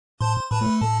All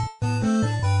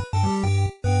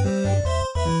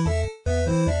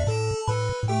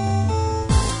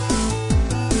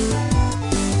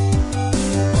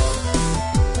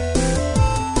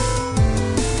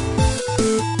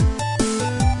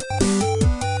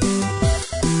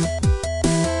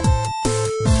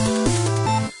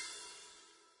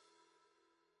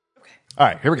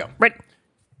right, here we go. Right.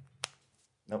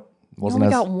 Nope. You only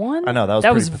got one? I know, that was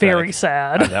That pretty was very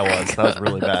pathetic. sad. That was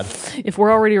really bad. If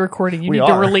we're already recording, you We need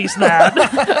to are. release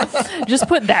that. Just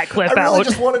put that clip I really out.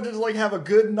 just wanted to like have a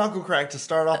good knuckle crack to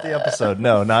start off the episode.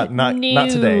 No, not No,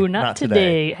 today. Not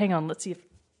today. Hang on, let's see if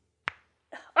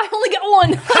I only got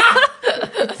one.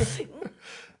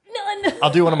 None. I'll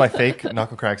do one of my fake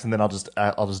knuckle cracks, and then I'll just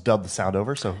dub the sound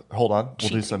over. So hold on, we'll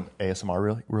do some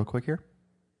ASMR real quick here.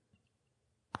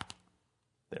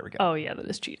 There we go. Oh yeah, that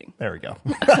is cheating. There we go.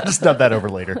 I'll just dub that over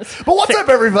later. But what's up,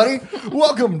 everybody?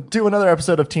 Welcome to another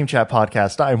episode of Team Chat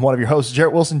Podcast. I am one of your hosts,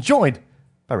 Jarrett Wilson, joined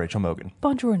by Rachel Mogan.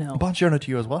 Buongiorno. Buongiorno to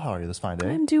you as well. How are you this fine day?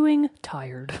 I'm doing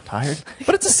tired. Tired?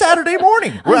 But it's a Saturday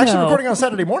morning. We're I actually know. recording on a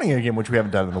Saturday morning again, which we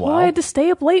haven't done in a while. Well, I had to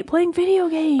stay up late playing video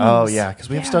games. Oh, yeah, because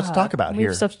we have stuff to talk about We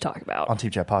here have stuff to talk about. on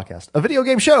Team Chat Podcast. A video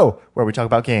game show where we talk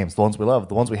about games, the ones we love,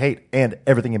 the ones we hate, and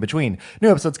everything in between. New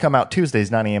episodes come out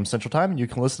Tuesdays, 9 a.m. Central Time, and you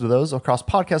can listen to those across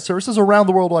podcast services around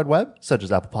the World Wide Web, such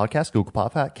as Apple Podcasts, Google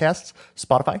Podcasts,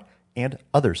 Spotify, and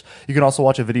others. You can also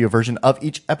watch a video version of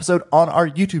each episode on our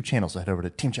YouTube channel. So head over to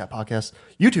Team Chat Podcast,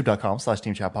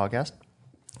 youtube.com/Team Chat Podcast,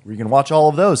 where you can watch all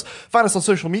of those. Find us on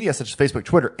social media such as Facebook,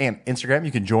 Twitter, and Instagram.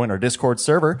 You can join our Discord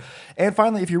server. And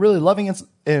finally, if you're really loving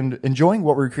and enjoying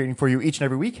what we're creating for you each and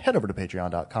every week, head over to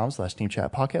patreon.com/Team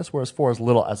Chat Podcast, where for as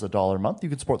little as $1 a month, you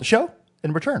can support the show.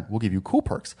 In return, we'll give you cool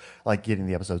perks like getting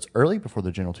the episodes early before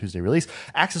the general Tuesday release,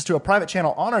 access to a private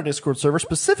channel on our Discord server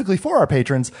specifically for our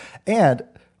patrons, and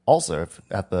also,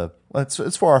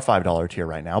 it's for our $5 tier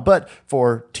right now, but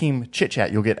for Team Chit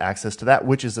Chat, you'll get access to that,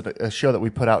 which is a show that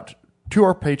we put out to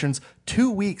our patrons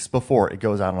 2 weeks before it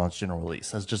goes out on its general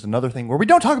release. That's just another thing where we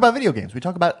don't talk about video games. We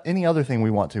talk about any other thing we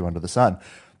want to under the sun.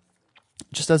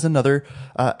 Just as another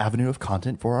avenue of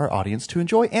content for our audience to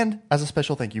enjoy, and as a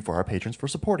special thank you for our patrons for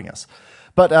supporting us.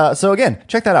 But so again,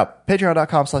 check that out.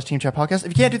 Patreon.com/Team Chat Podcast. If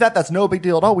you can't do that, that's no big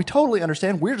deal at all. We totally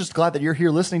understand. We're just glad that you're here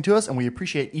listening to us, and we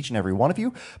appreciate each and every one of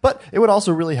you. But it would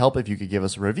also really help if you could give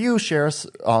us a review, share us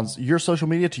on your social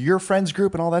media to your friends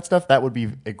group and all that stuff. That would be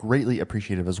greatly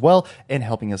appreciative as well, and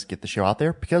helping us get the show out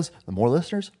there, because the more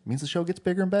listeners means the show gets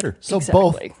bigger and better. So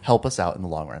both help us out in the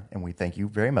long run. And we thank you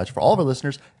very much for all of our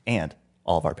listeners and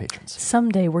all of our patrons.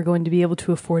 Someday we're going to be able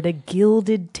to afford a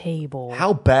gilded table.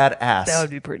 How badass That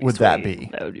would be pretty would sweet. that be?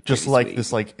 That would be just pretty like sweet.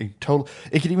 this, like a total.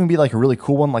 It could even be like a really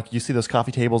cool one. Like you see those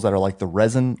coffee tables that are like the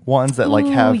resin ones that like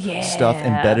have yeah. stuff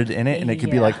embedded in it, and it could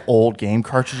be Yeah. like old game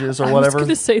cartridges or I whatever. was going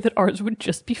to say that ours would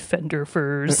just be fender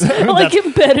furs, like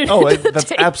embedded. Oh, into the that's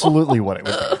table. absolutely what it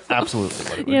would be. Absolutely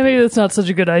what it would Yeah, be. maybe that's not such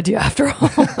a good idea after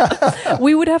all.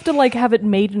 We would have to like have it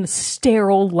made in a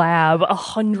sterile lab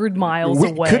 100 miles We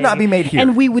away. could not be made here.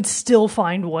 and we would still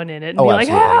find one in it and Oh, be like,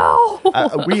 absolutely.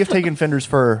 "How?" We have taken fenders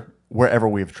for wherever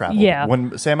we've traveled. Yeah.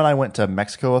 When Sam and I went to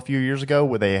Mexico a few years ago,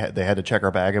 where they had to check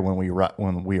our bag, and when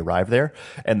we arrived there,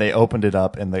 and they opened it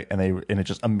up, and it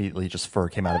just immediately just fur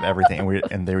came out of everything,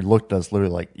 and they looked at us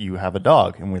literally like, "You have a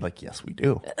dog?" And we're like, "Yes, we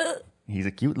do." He's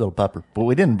a cute little pupper, but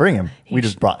we didn't bring him. We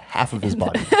just brought half of his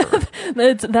body.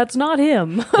 That's not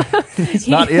him. It's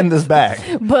not in this bag.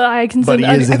 But I can But he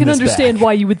is I in can this understand bag.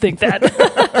 why you would think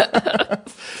that.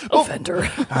 Offender.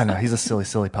 I know, he's a silly,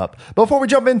 silly pup. Before we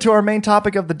jump into our main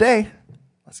topic of the day,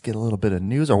 let's get a little bit of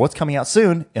news or what's coming out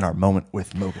soon in our Moment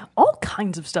with Mogan. All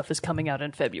kinds of stuff is coming out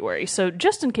in February. So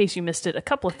just in case you missed it, a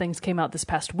couple of things came out this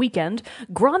past weekend.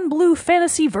 Grand Blue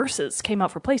Fantasy Versus came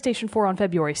out for PlayStation 4 on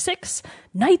February 6.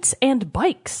 Knights and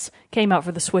Bikes came out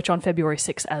for the Switch on February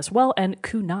 6 as well. And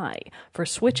Kunai for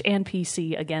Switch and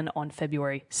PC again on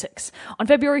February 6. On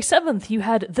February 7th, you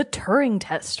had The Turing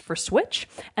Test for Switch.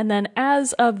 And then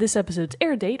as of this episode's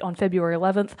air date on February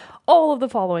 11th, all of the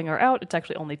following are out. It's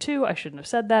actually only 2. I shouldn't have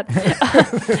said that.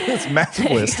 It's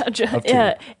massive list of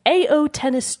two. AO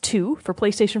Tennis 2 for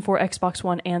PlayStation 4, Xbox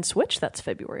One, and Switch. That's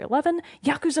February 11.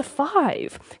 Yakuza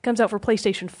 5 comes out for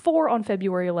PlayStation 4 on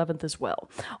February 11th as well.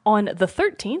 On the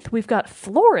 13th, we've got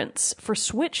Florence for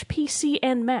Switch, PC,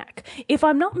 and Mac. If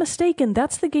I'm not mistaken,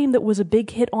 that's the game that was a big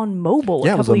hit on mobile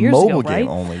Yeah, a it was couple a of years ago, mobile right? game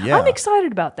only, yeah. I'm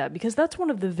excited about that because that's one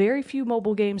of the very few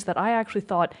mobile games that I actually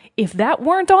thought, if that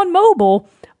weren't on mobile,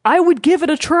 I would give it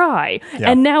a try.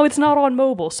 Yeah. And now it's not on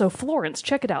mobile. So Florence,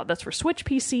 check it out. That's for Switch,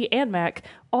 PC, and Mac.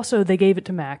 Also, they gave it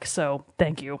to Mac, so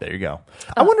thank you. There you go.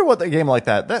 I wonder what a game like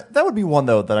that would be one,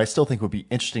 though, that I still think would be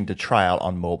interesting to try out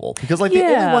on mobile. Because like the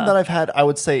only one that I've had, I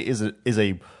would say, is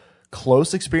a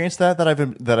close experience that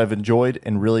I've enjoyed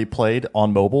and really played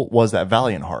on mobile was that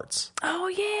Valiant Hearts. Oh,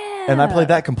 yeah. And I played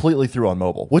that completely through on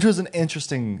mobile, which was an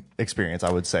interesting experience,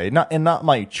 I would say. Not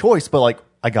my choice, but like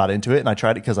I got into it and I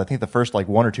tried it because I think the first like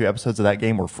 1 or 2 episodes of that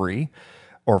game were free,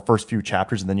 or first few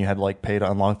chapters, and then you had to like pay to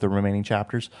unlock the remaining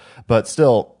chapters. But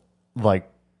still, like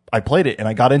I played it and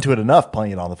I got into it enough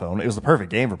playing it on the phone. It was the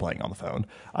perfect game for playing on the phone.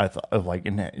 I thought of like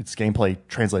its gameplay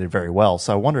translated very well.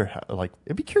 So I wonder,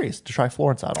 it'd be curious to try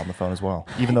Florence out on the phone as well,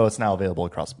 even though it's now available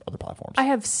across other platforms. I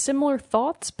have similar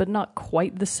thoughts, but not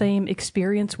quite the same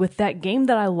experience with that game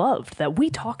that I loved that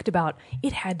we talked about.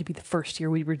 It had to be the first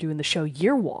year we were doing the show,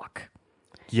 Year Walk.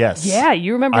 Yes. Yeah,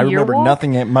 you remember I Year remember Walk?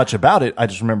 nothing much about it. I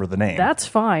just remember the name. That's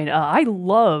fine. I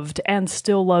loved and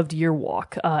still loved Year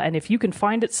Walk. And if you can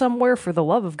find it somewhere, for the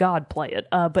love of God, play it.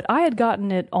 But I had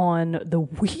gotten it on the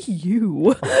Wii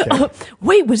U. Okay.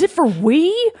 Wait, was it for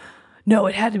Wii? No,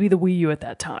 it had to be the Wii U at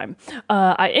that time.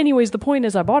 Anyways, the point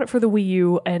is I bought it for the Wii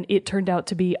U, and it turned out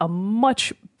to be a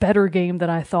much better game than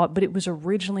I thought, but it was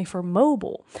originally for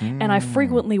mobile. And I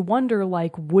frequently wonder,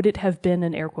 like, would it have been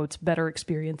an air quotes better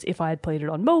experience if I had played it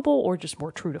on mobile or just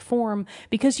more true to form?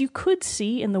 Because you could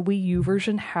see in the Wii U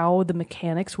version how the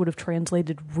mechanics would have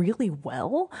translated really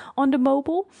well onto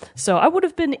mobile. So I would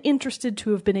have been interested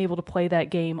to have been able to play that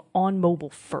game on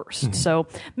mobile first. So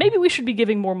maybe we should be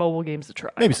giving more mobile games a try.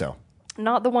 Maybe so.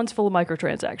 Not the ones full of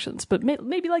microtransactions, but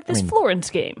maybe like this Florence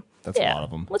game. That's a lot of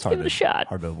them. Let's give it a shot.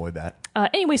 Hard to avoid that.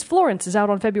 Anyways, Florence is out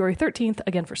on February 13th,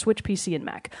 again for Switch, PC, and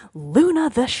Mac. Luna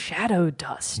the Shadow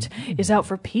Dust is out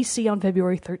for PC on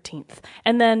February 13th.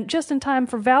 And then, just in time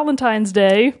for Valentine's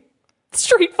Day,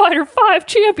 Street Fighter V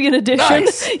Champion Edition.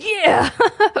 Nice. Yeah.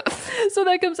 So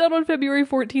that comes out on February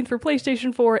 14th for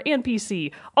PlayStation 4 and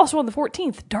PC. Also on the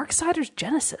 14th, Darksiders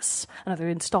Genesis, another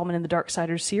installment in the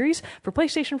Darksiders series for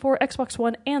PlayStation 4, Xbox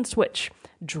One, and Switch.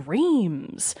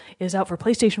 Dreams is out for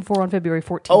PlayStation 4 on February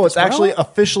 14th. Oh, it's as well. actually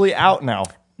officially out now.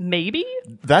 Maybe?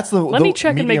 That's the me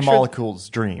check and Media make sure. Molecules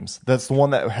Dreams. That's the one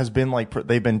that has been like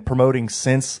they've been promoting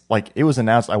since like it was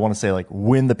announced. I want to say like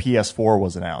when the PS4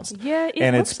 was announced. Yeah,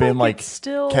 and looks it's been like it's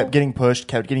still kept getting pushed.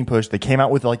 They came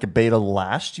out with like a beta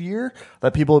last year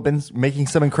that people have been making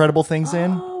some incredible things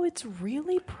in. Oh, it's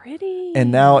really pretty.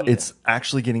 And now it's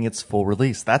actually getting its full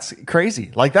release. That's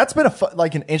crazy. Like that's been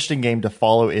like an interesting game to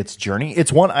follow its journey.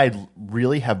 It's one I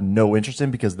really have no interest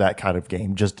in because that kind of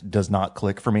game just does not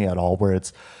click for me at all. Where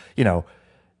it's,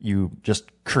 you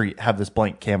just have this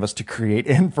blank canvas to create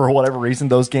in for whatever reason.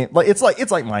 Those games, like it's like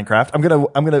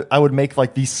Minecraft. I would make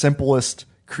like the simplest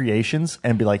creations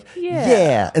and be like,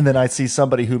 yeah. And then I'd see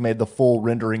somebody who made the full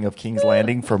rendering of King's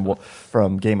Landing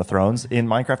from Game of Thrones in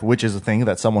Minecraft, which is a thing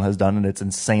that someone has done and it's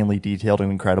insanely detailed and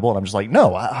incredible. And I'm just like,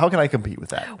 no, how can I compete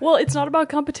with that? Well, it's not about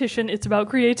competition. It's about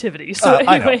creativity. So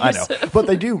anyways. I know. But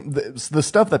they do, the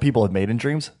stuff that people have made in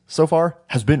Dreams so far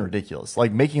has been ridiculous.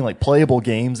 Like making like playable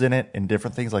games in it and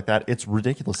different things like that. It's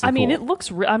ridiculously I mean, cool. it looks,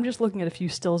 I'm just looking at a few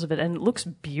stills of it and it looks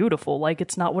beautiful. Like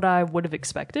it's not what I would have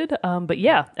expected. But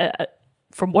yeah,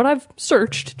 from what I've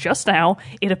searched just now,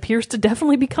 it appears to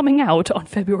definitely be coming out on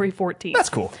February 14th. That's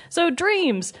cool. So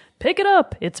Dreams, pick it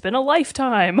up. It's been a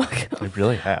lifetime. It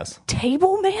really has.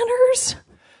 Table manners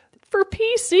for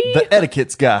PC? The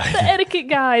Etiquette's Guide. The Etiquette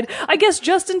Guide. I guess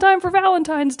just in time for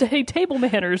Valentine's Day, Table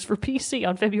Manners for PC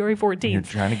on February 14th. You're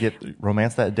trying to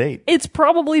romance that date. It's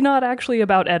probably not actually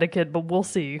about etiquette, but we'll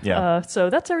see. Yeah. So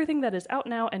that's everything that is out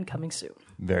now and coming soon.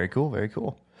 Very cool. Very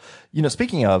cool.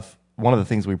 Speaking of, one of the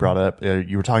things we brought up,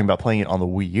 you were talking about playing it on the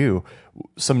Wii U.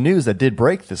 Some news that did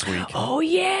break this week. Oh,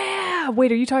 yeah.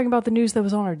 Wait, are you talking about the news that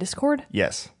was on our Discord?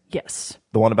 Yes. Yes.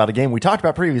 The one about a game we talked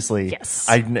about previously. Yes.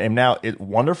 I am now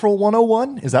Wonderful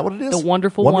 101. Is that what it is? The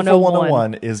Wonderful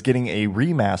 101 is getting a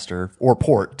remaster or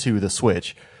port to the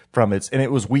Switch from and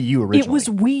it was Wii U originally.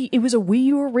 It was a Wii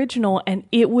U original, and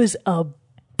it was a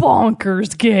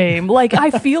bonkers game. Like, I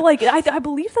feel like I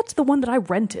believe that's the one that I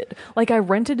rented. Like, I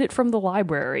rented it from the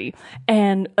library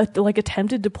and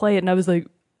attempted to play it, and I was like,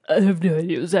 I have no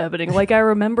idea what's happening. Like, I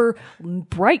remember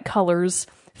bright colors,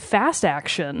 fast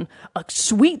action, a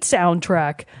sweet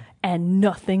soundtrack, and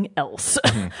nothing else.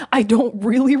 I don't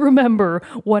really remember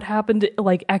what happened,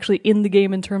 like, actually in the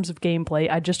game in terms of gameplay.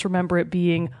 I just remember it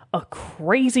being a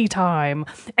crazy time,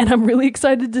 and I'm really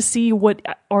excited to see what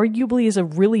arguably is a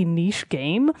really niche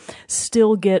game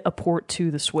still get a port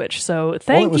to the Switch. So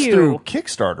thank Well, it was you. through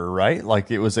Kickstarter, right? Like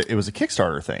it was a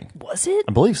Kickstarter thing. Was it?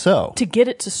 I believe so. To get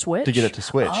it to Switch? To get it to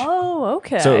Switch. Oh,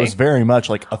 okay. So it was very much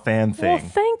like a fan thing. Well,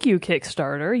 thank you,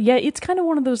 Kickstarter. Yeah, it's kind of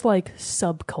one of those like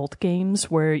sub-cult games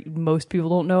where most people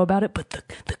don't know about it, but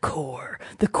the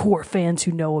core fans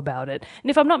who know about it. And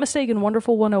if I'm not mistaken,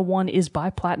 Wonderful 101 is by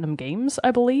Platinum Games,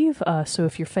 I believe. So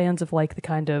if you're fans of like the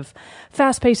kind of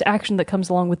fast-paced action that comes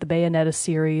along with the Bayonetta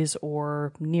series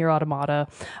or Nier Automata,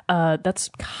 that's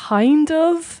kind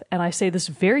of, and I say this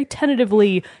very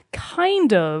tentatively,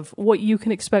 kind of what you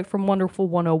can expect from Wonderful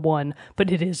 101,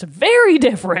 but it is very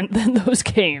different than those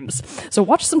games. So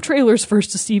watch some trailers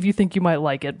first to see if you think you might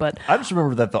like it. But I just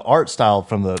remember that the art style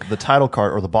from the title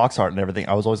card or the box art and everything,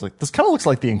 I was always like, this kind of looks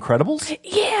like The Incredibles.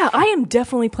 yeah, I am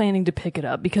definitely planning to pick it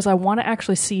up because I want to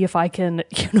actually see if I can,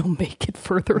 make it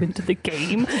further into the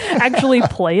game, actually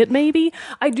play it maybe.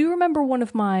 I do remember one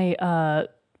of my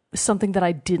something that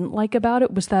I didn't like about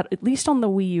it was that, at least on the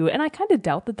Wii U, and I kind of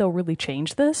doubt that they'll really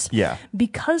change this. Yeah.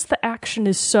 Because the action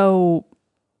is so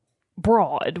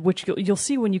broad, which you'll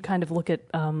see when you kind of look at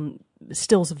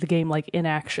stills of the game like in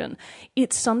action,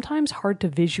 it's sometimes hard to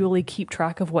visually keep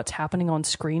track of what's happening on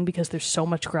screen because there's so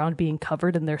much ground being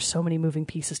covered and there's so many moving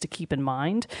pieces to keep in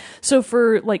mind. So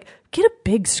for like, get a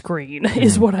big screen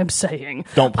is what I'm saying.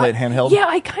 Don't play it handheld? Yeah,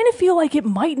 I kind of feel like it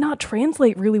might not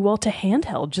translate really well to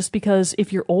handheld just because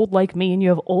if you're old like me and you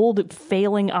have old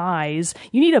failing eyes,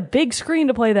 you need a big screen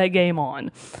to play that game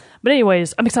on. But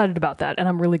anyways, I'm excited about that, and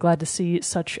I'm really glad to see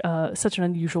such an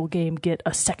unusual game get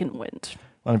a second wind.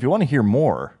 And if you want to hear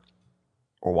more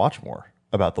or watch more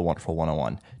about the Wonderful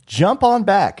 101, jump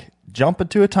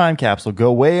into a time capsule,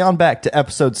 go way on back to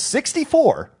episode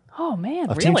 64 Oh man,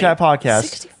 of really? Team Chat Podcast,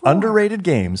 64. Underrated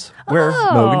Games, where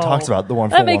Mogan talks about the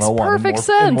Wonderful That makes 101 perfect in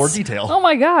sense. more detail. Oh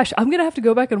my gosh, I'm gonna have to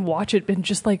go back and watch it and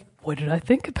just like, what did I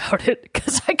think about it?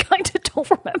 Because I kind of don't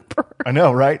remember. I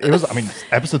know, right? It was,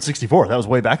 episode 64. That was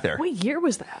way back there. What year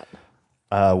was that?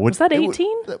 Was that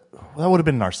 18? That would have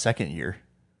been in our second year.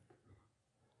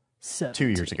 17.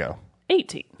 2 years ago.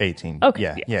 18. 18.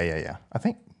 Okay, Yeah. I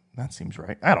think that seems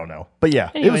right. I don't know. But yeah,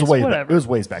 Anyways, it was whatever. it was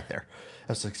ways back there.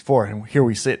 Episode 64, and here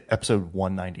we sit, episode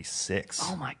 196.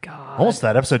 Oh my god. Almost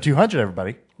that, episode 200,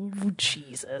 everybody. Oh,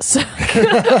 Jesus.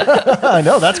 I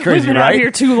know, that's We've crazy, been right? out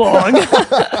here too long.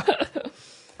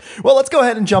 Well, let's go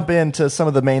ahead and jump into some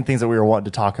of the main things that we were wanting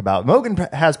to talk about. Mogan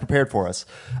has prepared for us,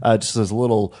 just as a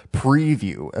little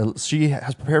preview. She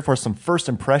has prepared for us some first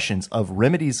impressions of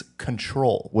Remedy's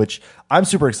Control, which I'm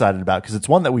super excited about because it's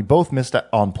one that we both missed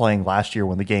on playing last year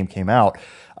when the game came out.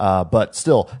 But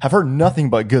still have heard nothing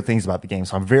but good things about the game.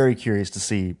 So I'm very curious to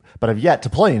see, but I've yet to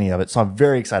play any of it. So I'm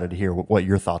very excited to hear what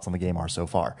your thoughts on the game are so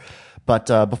far. But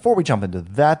before we jump into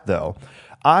that though,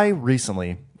 I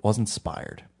recently was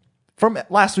inspired from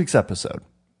last week's episode,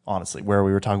 honestly, where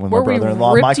we were talking with my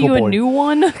brother-in-law, ripped Michael you Boyd. a new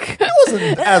one? It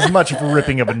wasn't as much of a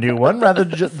ripping of a new one, rather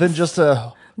than just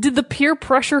a... Did the peer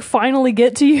pressure finally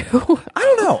get to you? I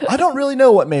don't know. I don't really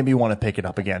know what made me want to pick it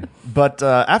up again. But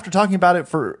after talking about it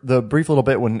for the brief little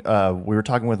bit when we were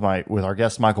talking with our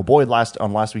guest Michael Boyd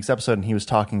on last week's episode, and he was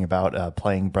talking about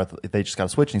playing they just got a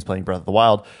Switch and he's playing Breath of the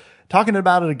Wild. Talking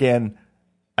about it again,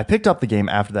 I picked up the game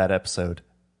after that episode,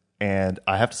 and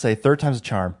I have to say, third time's a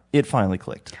charm. It finally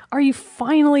clicked. Are you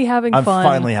finally having I'm fun?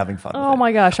 finally having fun. Oh with it.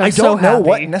 my gosh, I I'm so don't know happy.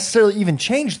 what necessarily even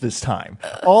changed this time.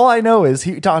 All I know is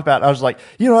he talked about, I was like,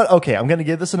 you know what? Okay, I'm going to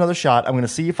give this another shot. I'm going to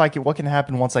see if what can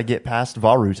happen once I get past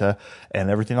Vah-Ruta and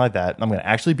everything like that. I'm going to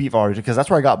actually beat Vah-Ruta because that's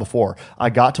where I got before. I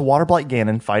got to Waterblight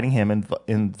Ganon, fighting him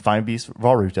in Fine Beast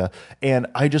Vah-Ruta, and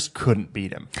I just couldn't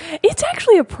beat him. It's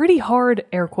actually a pretty hard,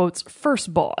 air quotes,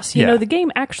 first boss. You Yeah. know, the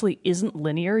game actually isn't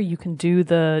linear. You can do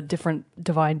the different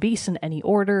divine beasts in any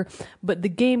order, but the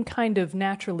game kind of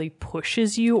naturally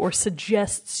pushes you or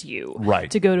suggests you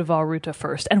Right. to go to Vah-Ruta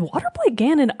first. And Waterblight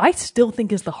Ganon, I still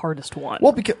think is the hardest one.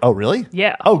 Well, oh, really?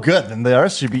 Yeah. Oh, good. Then the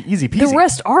rest should be easy peasy. The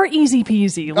rest are easy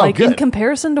peasy. Like, in good.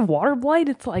 comparison to Waterblight,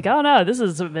 it's like, oh no, this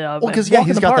is Well, because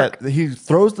he's got that. He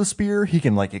throws the spear. He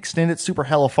can like extend it super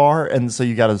hella far, and so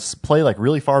you got to play like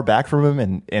really far back from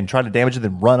him and try to damage it,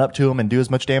 then run up to him and do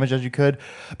as much damage as you could.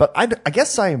 But I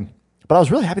guess But I was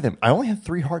really happy that I only had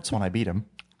 3 hearts when I beat him.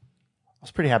 I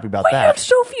was pretty happy about Why you have that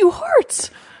so few hearts?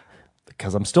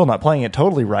 because I'm still not playing it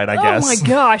totally right. I Oh guess. my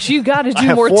gosh, you got to do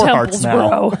have more 4 temples, hearts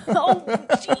now. bro. Oh,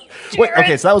 gee, Wait, Jared.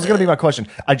 okay, so that was going to be my question.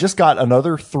 I just got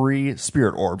another 3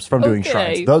 spirit orbs from doing Okay.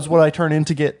 shrines. Those what I turn in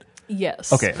to get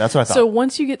Yes. Okay, that's what I thought. So when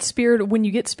you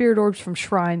get spirit orbs from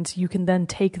shrines, you can then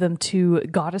take them to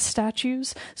goddess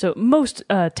statues. So most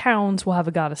towns will have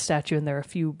a goddess statue, and there are a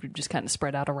few just kind of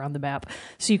spread out around the map.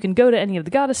 So you can go to any of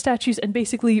the goddess statues and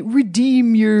basically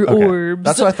redeem your orbs.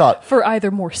 That's what I thought. For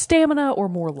either more stamina or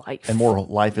more life. And more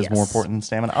life is more important than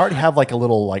stamina. I already have like a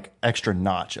little like extra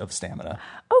notch of stamina.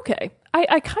 Okay.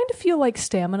 I kind of feel like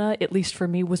stamina, at least for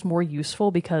me, was more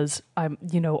useful because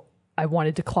I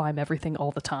wanted to climb everything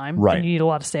all the time. Right. And you need a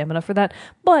lot of stamina for that.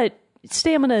 But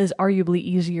stamina is arguably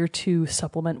easier to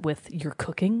supplement with your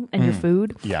cooking and your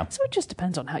food. Yeah. So it just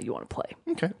depends on how you want to play.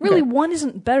 Okay. Really, one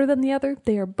isn't better than the other.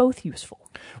 They are both useful.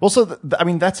 Well, so I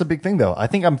mean, that's a big thing, though. I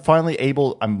think I'm finally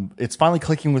it's finally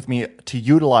clicking with me to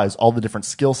utilize all the different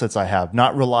skill sets I have,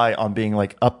 not rely on being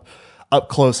like up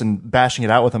close and bashing it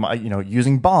out with them.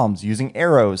 Using bombs, using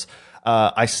arrows.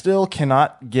 I still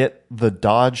cannot get the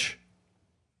dodge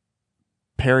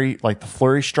parry, like the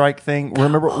flurry strike thing.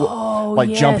 Remember,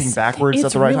 jumping backwards it's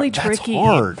at the right really time? tricky.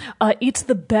 That's hard. It's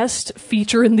the best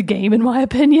feature in the game, in my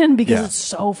opinion, because Yeah. it's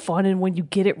so fun. And when you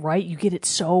get it right, you get it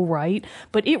so right.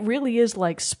 But it really is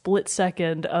like split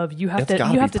second of you have It's gotta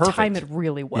to be time it perfect.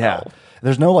 really well. Yeah.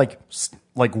 There's no like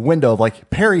window of like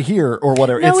parry here or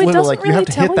whatever. No, it's it literally doesn't like you have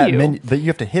to really hit tell that you. menu, that you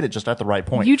have to hit it just at the right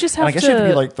point. You just And I have guess you have to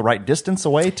be to- like the right distance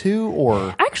away too,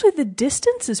 or Actually, the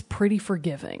distance is pretty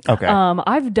forgiving. Okay.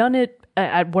 I've done it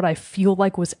at what I feel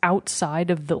like was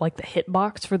outside of the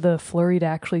hitbox for the flurry to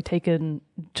actually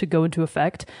to go into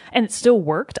effect, and it still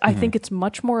worked. I think it's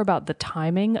much more about the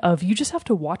timing of you just have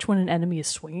to watch when an enemy is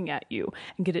swinging at you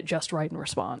and get it just right in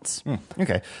response.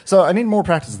 Okay, so I need more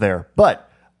practice there, but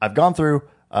I've gone through,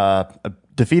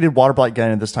 defeated Water Blight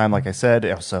Ganon this time, like I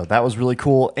said, so that was really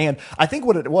cool. And I think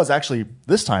what it was actually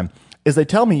this time is they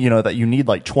tell me, that you need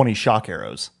like 20 shock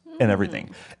arrows and everything.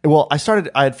 Well, I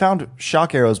had found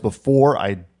shock arrows before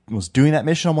I was doing that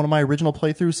mission on one of my original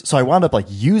playthroughs, so I wound up like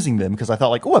using them because I thought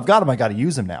like, oh, I've got them, I got to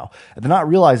use them now. And they're not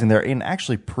realizing they're in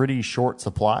actually pretty short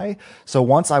supply. So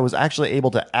once I was actually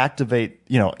able to activate,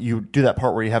 you do that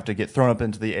part where you have to get thrown up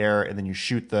into the air and then you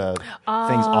shoot the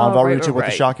things on Varuta with the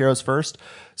right. shock arrows first.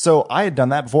 So I had done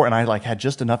that before and I had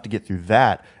just enough to get through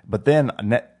that. But then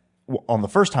on the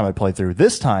first time I played through,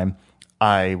 this time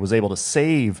I was able to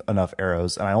save enough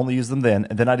arrows, and I only used them then.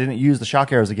 And then I didn't use the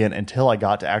shock arrows again until I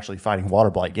got to actually fighting Water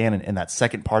Blight Ganon in that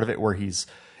second part of it where he's,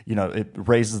 it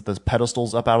raises the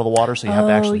pedestals up out of the water, so you have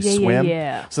to actually swim.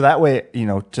 Yeah. So that way,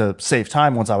 to save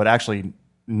time, once I would actually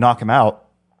knock him out,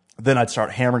 then I'd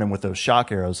start hammering him with those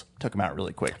shock arrows. Took him out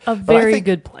really quick. A But I very think-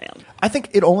 good plan. I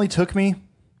think it only took me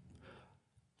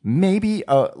maybe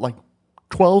like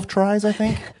 12 tries, I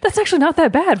think. That's actually not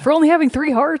that bad for only having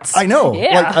 3 hearts. I know.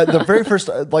 Yeah. Like the very first,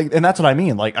 and that's what I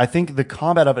mean. Like, I think the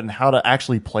combat of it and how to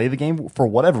actually play the game for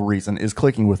whatever reason is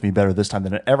clicking with me better this time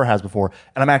than it ever has before.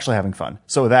 And I'm actually having fun.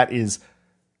 So that is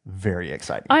very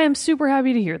exciting. I am super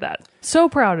happy to hear that. So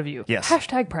proud of you. Yes.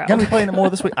 Hashtag proud. Gonna be playing it more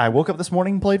this week. I woke up this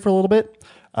morning and played for a little bit.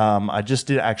 I just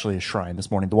did actually a shrine this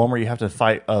morning. The one where you have to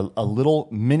fight a little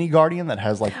mini guardian that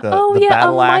has like the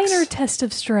battle a axe. minor test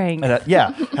of strength. And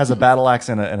has a battle axe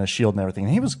and a shield and everything.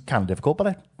 And he was kind of difficult,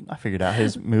 but I figured out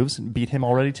his moves and beat him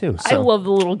already too. I So. love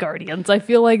the little guardians. I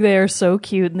feel like they are so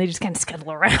cute and they just kind of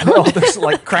scuttle around. Oh, there's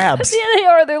like crabs. Yeah, they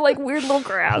are. They're like weird little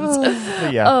crabs.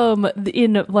 But yeah.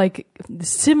 In like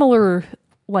similar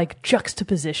like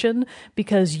juxtaposition,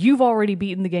 because you've already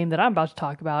beaten the game that I'm about to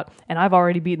talk about, and I've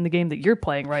already beaten the game that you're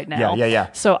playing right now.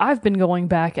 Yeah. So I've been going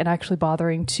back and actually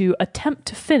bothering to attempt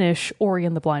to finish Ori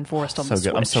and the Blind Forest on So the good.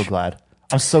 Switch. I'm so glad.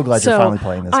 I'm so glad you're finally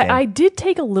playing this game. I did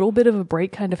take a little bit of a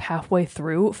break kind of halfway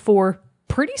through for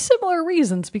pretty similar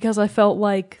reasons, because I felt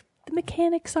like the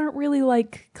mechanics aren't really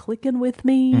like clicking with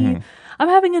me. Mm-hmm. I'm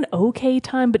having an okay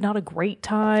time, but not a great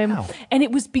time. Wow. And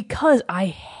it was because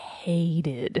I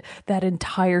hated that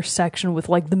entire section with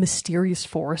like the mysterious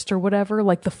forest or whatever,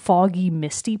 like the foggy,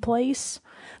 misty place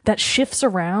that shifts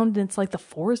around and it's like the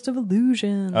forest of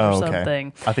illusion or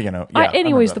something. I think I know. Yeah,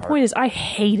 Anyways, the point is I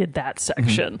hated that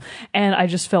section and I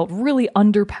just felt really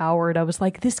underpowered. I was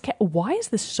like, why is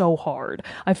this so hard?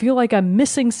 I feel like I'm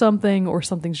missing something or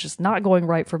something's just not going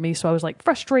right for me. So I was like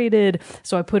frustrated.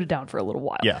 So I put it down for a little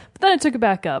while. Yeah. But then I took it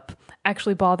back up,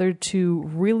 actually bothered to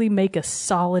really make a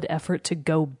solid effort to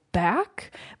go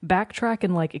backtrack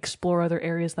and like explore other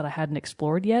areas that I hadn't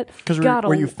explored yet. Because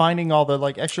were you finding all the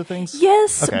like extra things?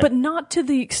 Yes, Okay. but not to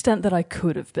the extent that I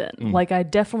could have been. Like I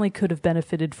definitely could have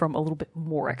benefited from a little bit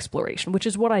more exploration, which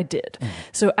is what I did.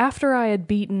 So after I had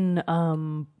beaten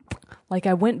like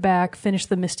I went back, finished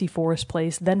the Misty Forest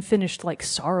place, then finished like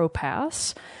Sorrow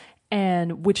Pass.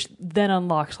 and which then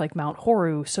unlocked like Mount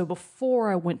Horu. So before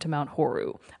I went to Mount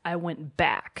Horu, I went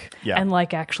back and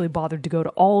like actually bothered to go to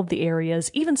all of the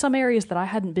areas, even some areas that I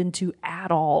hadn't been to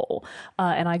at all.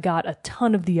 And I got a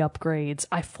ton of the upgrades.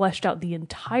 I fleshed out the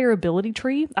entire ability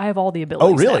tree. I have all the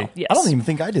abilities. Oh, really? Now. Yes. I don't even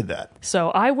think I did that. So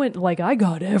I went like I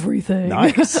got everything.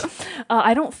 Nice.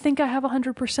 I don't think I have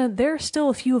 100%. There are still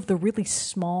a few of the really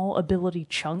small ability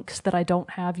chunks that I don't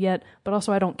have yet, but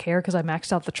also I don't care because I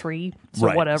maxed out the tree. So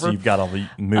Right. whatever. So you've got all the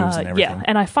moves and everything. Yeah,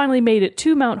 and I finally made it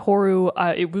to Mount Horu.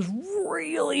 It was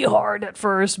really hard at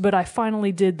first, but I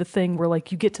finally did the thing where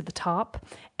like you get to the top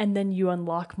and then you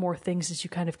unlock more things as you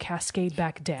kind of cascade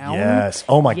back down. Yes.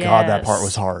 Oh my God, that Yes. part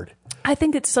was hard. I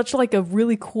think it's such like a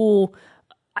really cool,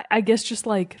 I guess just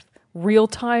like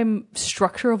real-time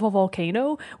structure of a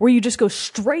volcano where you just go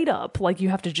straight up, like you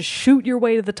have to just shoot your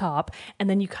way to the top, and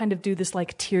then you kind of do this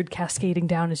like tiered cascading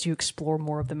down as you explore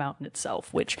more of the mountain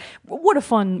itself, which what a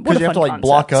fun Because you have to like concept.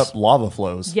 block up lava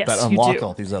flows Yes, that you unlock do.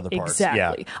 all these other parts.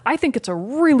 Exactly. Yeah. I think it's a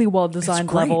really well designed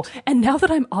great. level. And now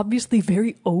that I'm obviously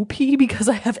very OP because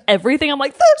I have everything, I'm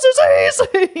like, this is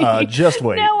easy. Just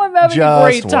wait. Now I'm having a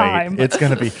great time. It's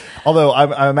going to be. Although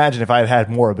I imagine if I had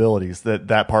more abilities,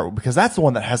 that part, because that's the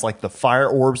one that has like the fire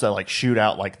orbs that like shoot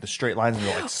out like the straight lines and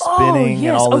they're like spinning oh, yes.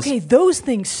 and all this. Okay, those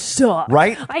things suck.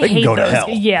 Right? I They can hate go to those. hell.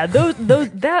 Yeah, those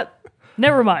that.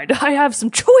 Never mind. I have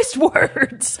some choice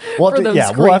words Well, for those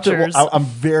yeah, creatures. I'm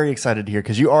very excited to hear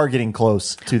because you are getting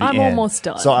close to the I'm end. almost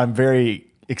done. So I'm very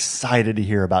excited to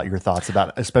hear about your thoughts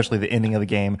about especially the ending of the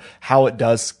game, how it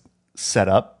does set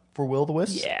up for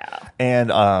Will-O-the-Wisp. Yeah.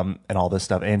 And all this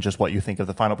stuff, and just what you think of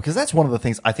the final, because that's one of the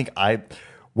things I think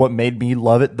what made me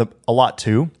love it a lot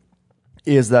too,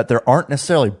 is that there aren't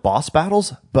necessarily boss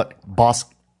battles, but boss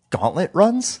gauntlet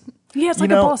runs. Yeah, it's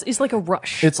like a boss. It's like a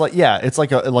rush. It's like, yeah, it's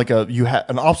like you have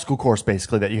an obstacle course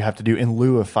basically that you have to do in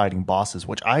lieu of fighting bosses,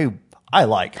 which I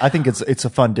like. I think it's a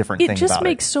fun, different thing It just about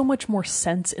makes so much more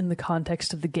sense in the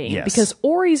context of the game. Yes. Because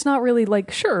Ori's not really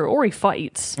like, sure, Ori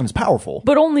fights, and it's powerful.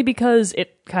 but only because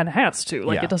it kind of has to.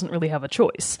 Like, Yeah. it doesn't really have a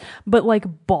choice. But like,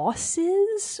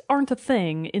 bosses aren't a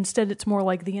thing. Instead, it's more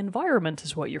like the environment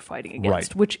is what you're fighting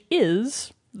against, Right. which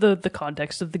is the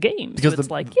context of the game. Because so it's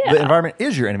the, like, yeah. the environment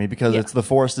is your enemy because Yeah. it's the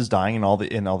forest is dying and all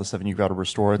the stuff, and you've got to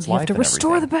restore its you life. have to and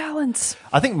restore everything. the balance.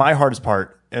 I think my hardest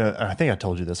part, and I think I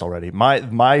told you this already.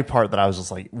 My part that I was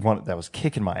just like that was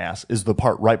kicking my ass is the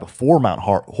part right before Mount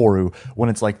Horu when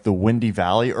it's like the Windy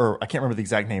Valley, or I can't remember the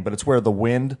exact name, but it's where the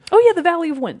Valley Oh, yeah, the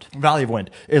Valley of Wind. of Wind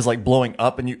is like blowing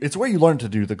up, and it's where you learn to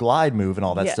do the glide move and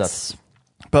all that Yes. stuff.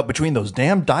 But between those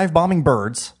damn dive bombing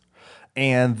birds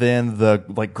and then the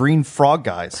like green frog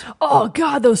guys. Oh,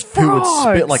 God, those Who frogs.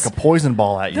 would spit like a poison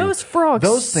ball at you? Those frogs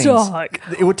Those things, suck.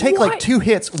 It would take Why? like 2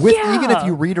 hits with Yeah. even if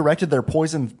you redirected their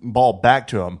poison ball back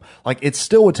to them. Like it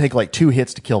still would take like 2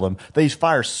 hits to kill them. They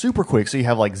fire super quick, so you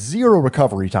have like 0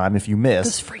 recovery time if you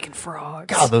miss. Those freaking frogs.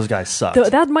 God, those guys suck.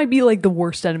 That might be like the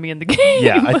worst enemy in the game.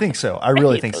 Yeah, I think so. I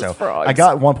really hate think those so. frogs. I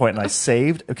got one point and I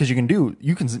saved because you can create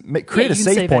you a can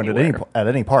save save point anywhere. at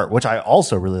any part, which I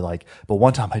also really like. But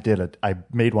one time I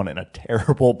made one in a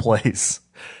terrible place.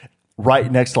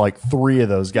 Right next to like 3 of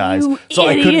those guys. You So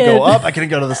I couldn't idiot. go up, I couldn't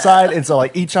go to the side, and so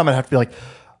like each time I'd have to be like,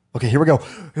 okay, here we go.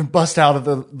 And bust out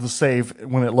of the save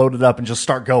when it loaded up and just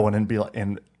start going and be like,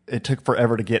 and it took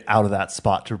forever to get out of that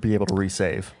spot to be able to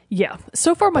resave. Yeah.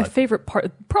 So far, my favorite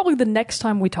part, probably the next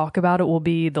time we talk about it will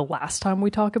be the last time we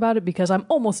talk about it because I'm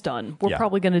almost done. We're Yeah.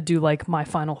 probably going to do like my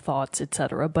final thoughts,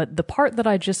 etc. But the part that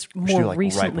I just should more do, like, right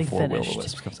recently before finished.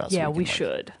 Will-O-the-Wisp comes out so Yeah, we we can, like,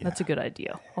 should. That's a good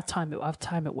idea. I'll time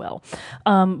it well.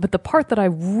 But the part that I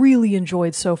really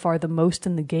enjoyed so far the most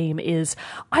in the game is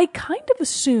I kind of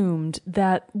assumed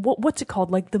that what's it called?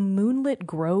 Like the Moonlit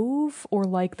Grove or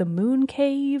like the Moon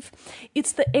Cave.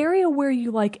 It's the area where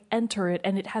you like enter it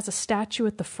and it has a statue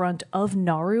at the front of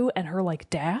Naru and her like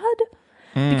dad.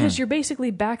 Because you're basically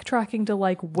backtracking to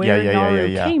like where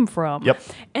Naru came from. Yep.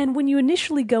 And when you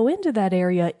initially go into that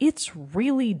area, it's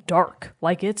really dark.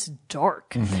 Like it's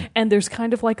dark. And there's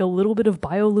kind of like a little bit of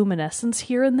bioluminescence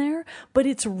here and there, but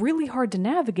it's really hard to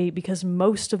navigate because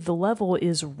most of the level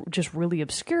is just really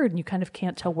obscured and you kind of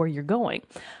can't tell where you're going.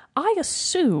 I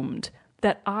assumed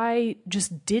that I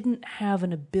just didn't have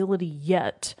an ability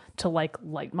yet to like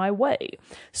light my way.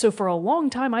 So for a long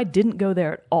time, I didn't go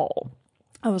there at all.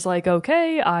 I was like,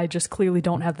 okay, I just clearly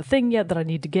don't have the thing yet that I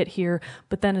need to get here.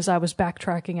 But then as I was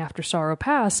backtracking after Sorrow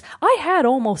Pass, I had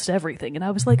almost everything. And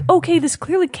I was like, okay, this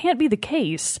clearly can't be the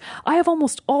case. I have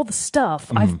almost all the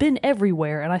stuff. I've been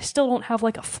everywhere and I still don't have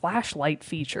like a flashlight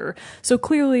feature. So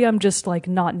clearly I'm just like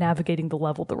not navigating the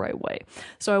level the right way.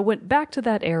 So I went back to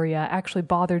that area, actually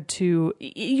bothered to,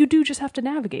 you do just have to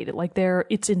navigate it. Like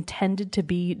it's intended to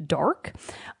be dark,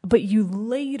 but you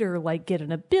later like get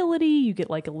an ability, you get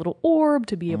like a little orb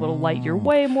to be able to light your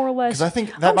way more or less. Because I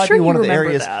think that might be one of the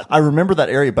areas. I remember that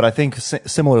area, but I think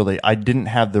similarly, I didn't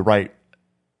have the right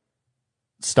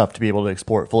stuff to be able to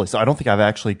explore it fully. So I don't think I've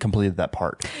actually completed that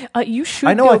part. You should.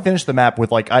 I know I finished the map with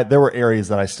there were areas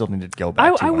that I still needed to go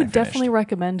back to. I would definitely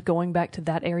recommend going back to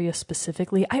that area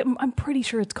specifically. I'm pretty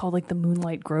sure it's called like the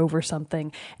Moonlight Grove or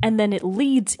something. And then it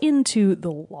leads into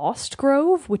the Lost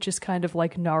Grove, which is kind of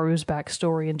like Naru's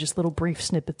backstory and just little brief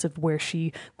snippets of where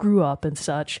she grew up and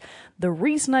such. The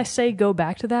reason I say go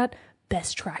back to that,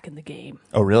 best track in the game.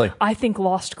 Oh, really? I think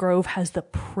Lost Grove has the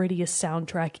prettiest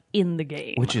soundtrack in the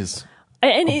game. Which is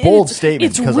a bold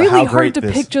statement. It's really hard to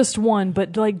pick just one,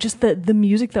 but like just the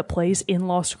music that plays in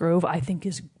Lost Grove, I think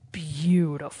is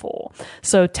beautiful.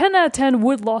 So 10 out of 10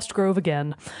 would Lost Grove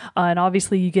again. And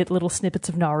obviously you get little snippets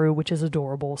of Naru, which is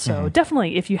adorable. So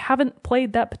definitely, if you haven't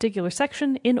played that particular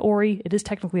section in Ori, it is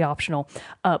technically optional.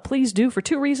 Please do for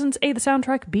two reasons. A, the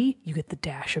soundtrack. B, you get the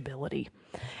dash ability.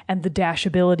 And the dash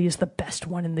ability is the best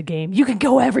one in the game. You can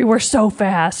go everywhere so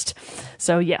fast.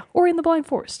 So yeah, Ori and the Blind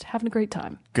Forest. Having a great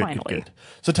time. Finally. Good.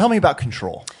 So tell me about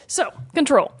Control. So,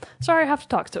 Control. Sorry I have to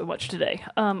talk so much today.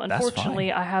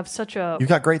 Unfortunately, I have such a... You've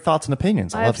got great thoughts and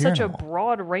opinions. I have such a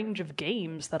broad range of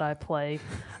games that I play.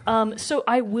 So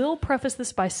I will preface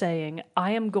this by saying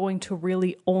I am going to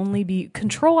really only be...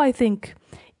 Control, I think,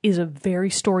 is a very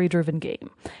story-driven game.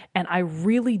 And I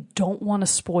really don't want to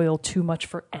spoil too much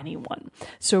for anyone.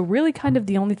 So really kind of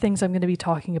the only things I'm going to be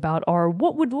talking about are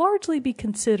what would largely be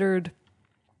considered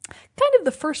kind of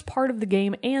the first part of the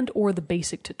game and or the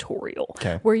basic tutorial,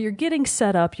 where you're getting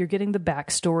set up, you're getting the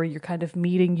backstory, you're kind of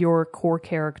meeting your core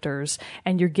characters,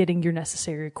 and you're getting your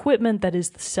necessary equipment that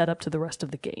is the setup to the rest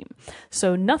of the game.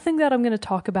 So nothing that I'm going to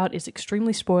talk about is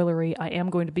extremely spoilery. I am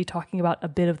going to be talking about a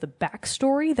bit of the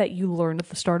backstory that you learn at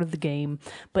the start of the game,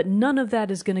 but none of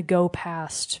that is going to go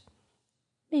past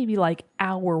maybe like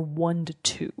hour 1 to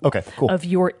 2 of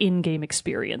your in-game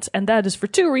experience. And that is for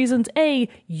two reasons. A,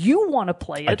 you want to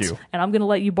play it. I do. And I'm going to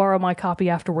let you borrow my copy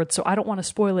afterwards, so I don't want to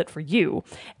spoil it for you.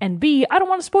 And B, I don't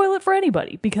want to spoil it for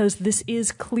anybody, because this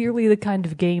is clearly the kind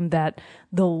of game that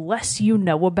the less you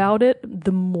know about it,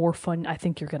 the more fun I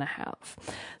think you're going to have.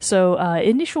 So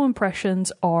initial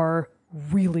impressions are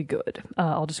really good.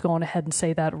 I'll just go on ahead and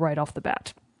say that right off the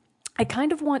bat. I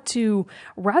kind of want to,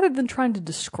 rather than trying to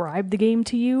describe the game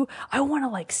to you, I want to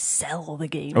like sell the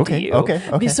game to you.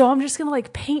 Okay. So I'm just going to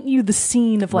like paint you the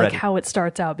scene of like how it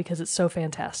starts out, because it's so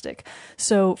fantastic.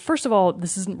 So first of all,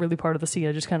 this isn't really part of the scene.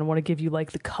 I just kind of want to give you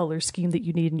like the color scheme that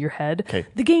you need in your head. Okay.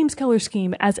 The game's color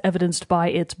scheme, as evidenced by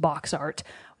its box art: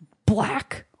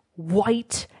 black,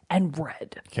 white, and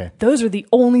red. Okay. Those are the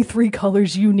only three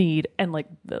colors you need, and like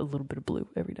a little bit of blue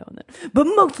every now and then. But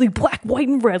mostly black, white,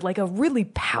 and red, like a really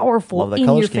powerful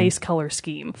in-your-face color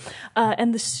scheme.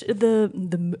 And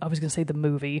I was going to say the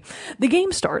movie. The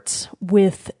game starts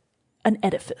with an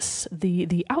edifice,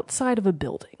 the outside of a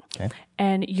building. Okay.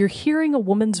 And you're hearing a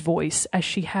woman's voice as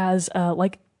she has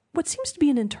like what seems to be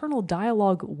an internal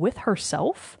dialogue with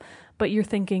herself. But you're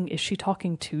thinking, is she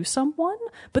talking to someone?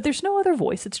 But there's no other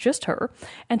voice, it's just her.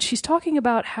 And she's talking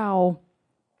about how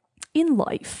in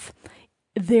life,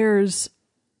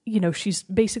 she's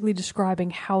basically describing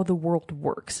how the world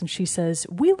works. And she says,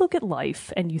 we look at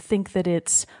life and you think that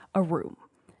it's a room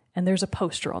and there's a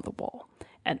poster on the wall.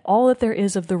 And all that there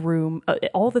is of the room,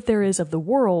 all that there is of the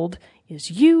world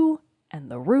is you and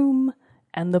the room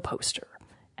and the poster.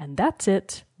 And that's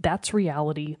it. That's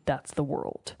reality. That's the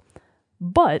world.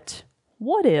 But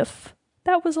what if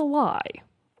that was a lie?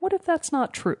 What if that's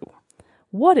not true?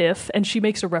 What if, and she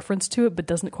makes a reference to it but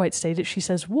doesn't quite state it, she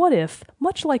says, what if,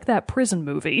 much like that prison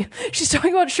movie, she's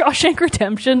talking about Shawshank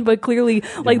Redemption, but clearly,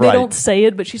 like, they don't say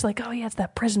it, but she's like, oh yeah, it's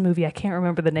that prison movie I can't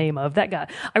remember the name of. That guy.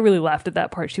 I really laughed at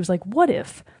that part. She was like, what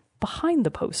if, behind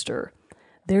the poster,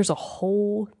 there's a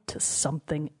hole to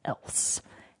something else?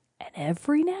 And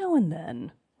every now and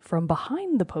then, from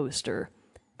behind the poster,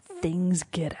 things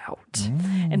get out.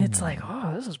 And it's like,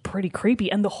 oh, this is pretty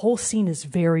creepy. And the whole scene is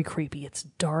very creepy. It's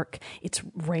dark. It's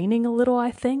raining a little,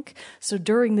 I think. So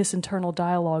during this internal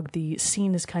dialogue, the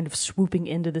scene is kind of swooping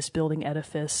into this building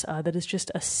edifice that is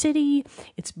just a city.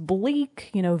 It's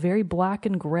bleak, very black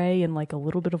and gray and like a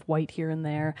little bit of white here and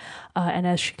there. And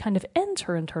as she kind of ends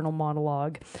her internal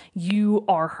monologue, you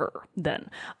are her then.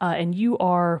 And you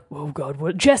are, oh God,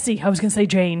 what? Jessie. I was going to say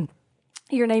Jane.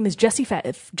 Your name is Jessie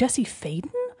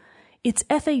Faden? It's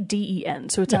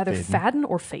Faden, so it's either Faden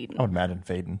or Faden. Oh, Madden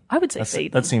Faden. I would say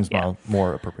Faden. That seems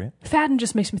more appropriate. Faden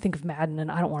just makes me think of Madden,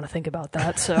 and I don't want to think about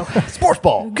that, so... Sports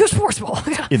ball! Go sports ball!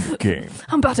 In the game.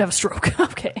 I'm about to have a stroke.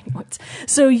 Okay.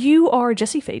 So you are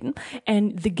Jessie Faden,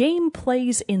 and the game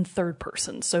plays in third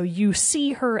person, so you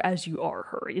see her as you are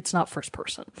her. It's not first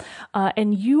person.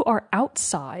 And you are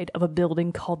outside of a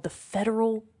building called the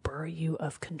Federal Bureau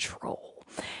of Control.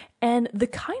 And the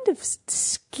kind of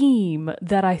scheme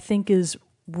that I think is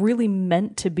really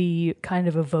meant to be kind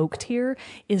of evoked here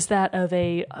is that of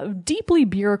a deeply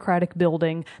bureaucratic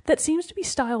building that seems to be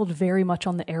styled very much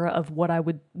on the era of what I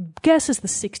would guess is the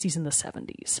 60s and the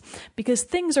 70s. Because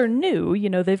things are new,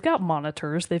 they've got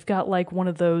monitors, they've got like one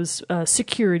of those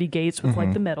security gates with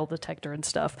like the metal detector and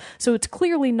stuff. So it's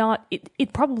clearly not,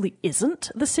 it probably isn't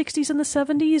the 60s and the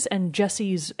 70s, and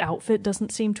Jessie's outfit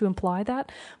doesn't seem to imply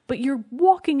that. But you're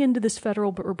walking into this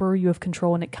Federal Bureau of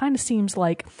Control, and it kind of seems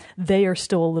like they are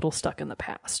still a little stuck in the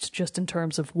past, just in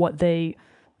terms of what their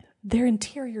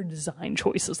interior design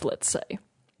choices, let's say.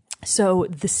 So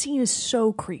the scene is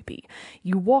so creepy.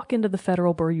 You walk into the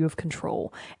Federal Bureau of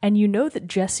Control, and you know that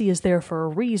Jessie is there for a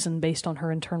reason based on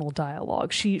her internal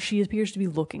dialogue. She appears to be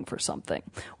looking for something,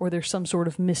 or there's some sort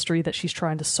of mystery that she's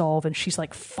trying to solve, and she's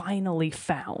like finally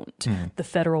found the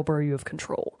Federal Bureau of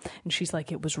Control. And she's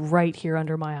like, it was right here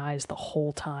under my eyes the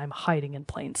whole time, hiding in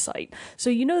plain sight.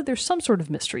 So you know that there's some sort of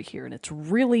mystery here, and it's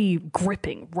really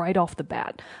gripping right off the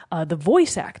bat. The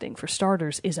voice acting, for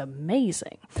starters, is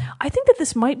amazing. I think that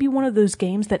this might be one of those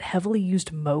games that heavily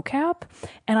used mocap,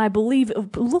 and I believe,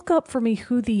 look up for me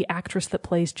who the actress that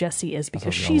plays Jessie is,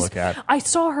 because I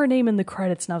saw her name in the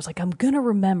credits and I was like, I'm gonna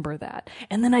remember that,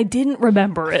 and then I didn't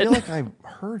remember it. I feel like I've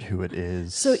heard who it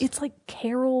is. So it's like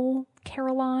Carol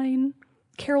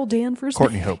Danvers.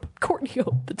 Courtney Hope. Courtney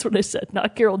Hope. That's what I said.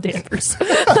 Not Carol Danvers.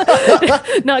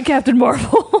 Not Captain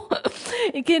Marvel.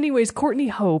 Anyways, Courtney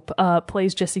Hope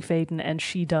plays Jessie Faden, and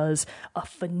she does a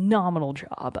phenomenal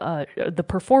job. The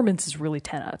performance is really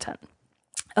 10 out of 10.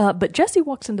 But Jessie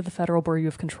walks into the Federal Bureau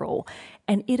of Control,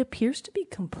 and it appears to be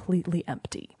completely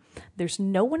empty. There's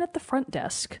no one at the front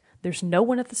desk. There's no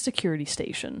one at the security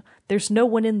station. There's no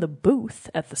one in the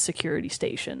booth at the security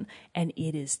station, and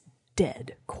it is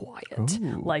dead quiet.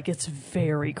 Ooh. Like, it's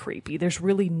very creepy. There's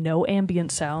really no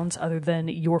ambient sounds other than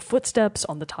your footsteps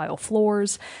on the tile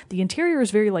floors. The interior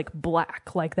is very like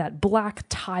that black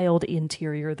tiled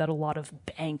interior that a lot of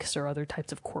banks or other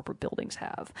types of corporate buildings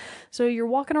have. So you're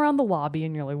walking around the lobby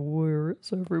and you're like, where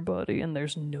is everybody? And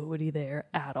there's nobody there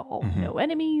at all. No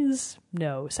enemies,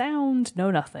 no sound,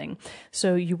 no nothing.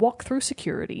 So you walk through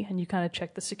security and you kind of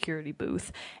check the security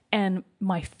booth. And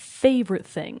my favorite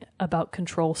thing about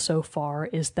Control so far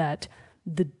is that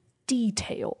the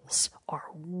details are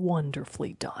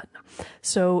wonderfully done.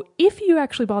 So if you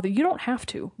actually bother, you don't have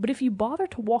to, but if you bother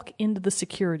to walk into the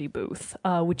security booth,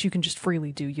 which you can just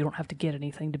freely do, you don't have to get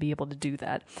anything to be able to do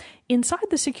that. Inside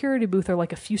the security booth are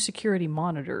like a few security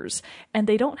monitors, and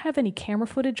they don't have any camera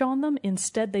footage on them.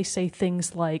 Instead, they say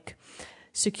things like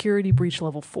security breach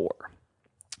level 4.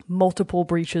 Multiple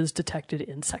breaches detected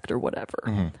in sector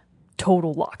whatever.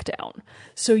 Total lockdown.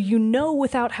 So you know,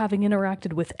 without having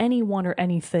interacted with anyone or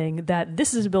anything, that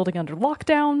this is a building under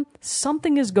lockdown,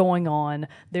 something is going on,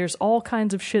 there's all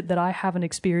kinds of shit that I haven't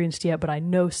experienced yet, but I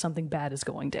know something bad is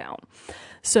going down.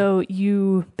 So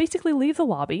you basically leave the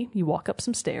lobby, you walk up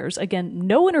some stairs, again,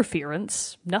 no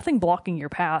interference, nothing blocking your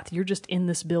path, you're just in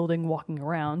this building walking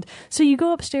around. So you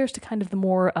go upstairs to kind of the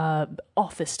more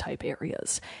office type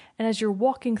areas. And as you're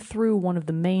walking through one of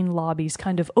the main lobbies,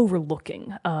 kind of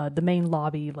overlooking the main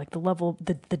lobby, like the level,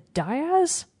 the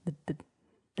dais?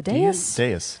 The dais?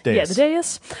 Dais. Yeah, the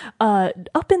dais.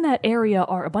 Up in that area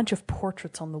are a bunch of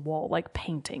portraits on the wall, like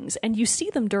paintings, and you see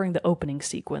them during the opening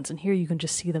sequence, and here you can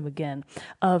just see them again,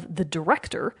 of the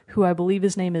director, who I believe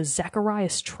his name is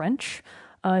Zacharias Trench.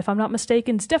 If I'm not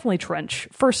mistaken, it's definitely Trench.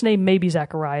 First name maybe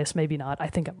Zacharias, maybe not. I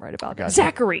think I'm right about that. Gotcha.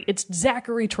 Zachary. It's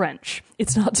Zachary Trench.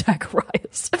 It's not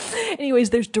Zacharias. Anyways,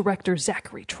 there's director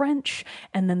Zachary Trench,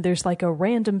 and then there's like a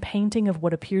random painting of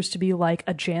what appears to be like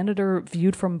a janitor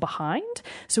viewed from behind.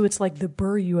 So it's like the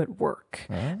Buryu at work.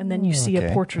 And then you see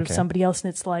a portrait of somebody else,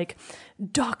 and it's like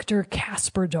Dr.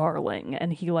 Casper Darling,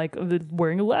 and he like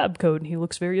wearing a lab coat, and he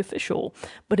looks very official.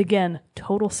 But again,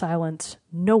 total silence.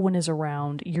 No one is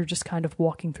around. You're just kind of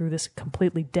walking through this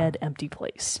completely dead, empty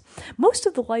place. Most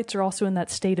of the lights are also in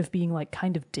that state of being like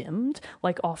kind of dimmed,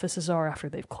 like offices are after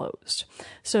they've closed.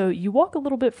 So you walk a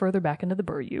little bit further back into the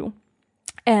Buryu,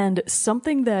 and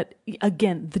something that,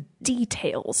 again, the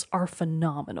details are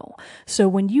phenomenal. So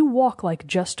when you walk like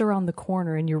just around the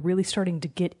corner and you're really starting to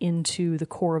get into the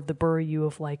core of the Buryu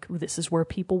of like, this is where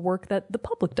people work that the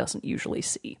public doesn't usually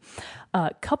see.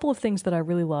 A couple of things that I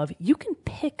really love. You can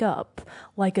pick up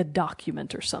like a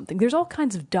document or something. There's all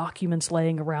kinds of documents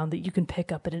laying around that you can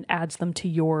pick up, and it adds them to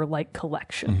your like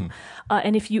collection.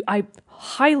 And I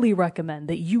highly recommend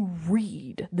that you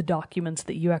read the documents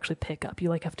that you actually pick up. You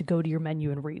like have to go to your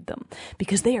menu and read them,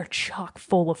 because they are chock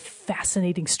full of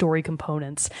fascinating story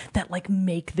components that like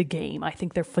make the game. I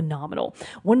think they're phenomenal.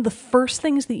 One of the first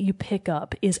things that you pick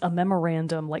up is a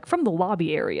memorandum like from the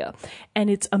lobby area, and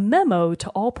it's a memo to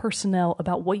all personnel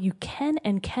about what you can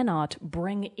and cannot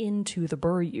bring into the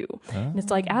Buryu. And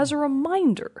it's like, as a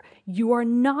reminder, you are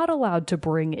not allowed to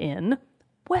bring in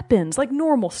weapons, like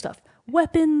normal stuff.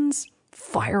 Weapons,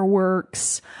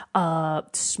 fireworks,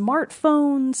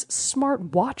 smartphones, smart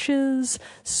watches,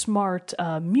 smart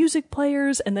music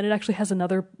players, and then it actually has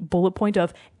another bullet point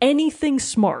of anything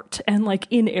smart, and like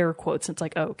in air quotes. It's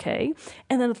like, okay.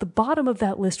 And then at the bottom of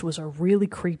that list was a really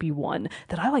creepy one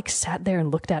that I like sat there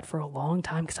and looked at for a long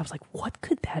time, because I was like, what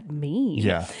could that mean?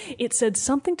 Yeah. It said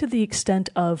something to the extent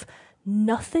of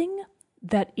nothing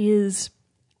that is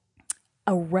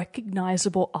a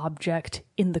recognizable object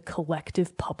in the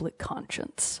collective public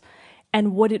conscience.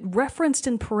 And what it referenced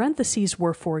in parentheses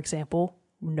were, for example,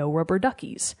 no rubber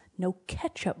duckies, no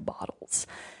ketchup bottles,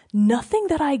 nothing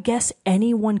that I guess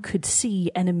anyone could see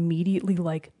and immediately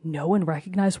like know and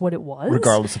recognize what it was.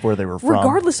 Regardless of where they were from.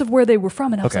 Regardless of where they were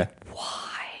from. And I was like, why?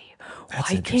 That's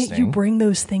Why can't you bring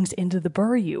those things into the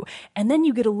Buryu? And then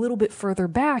you get a little bit further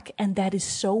back, and that is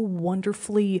so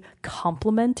wonderfully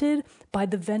complemented by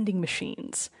the vending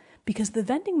machines. Because the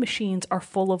vending machines are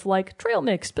full of like trail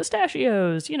mix,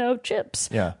 pistachios, chips.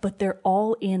 Yeah. But they're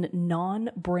all in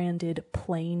non-branded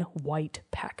plain white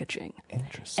packaging.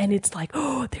 Interesting. And it's like,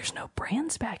 oh, there's no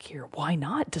brands back here. Why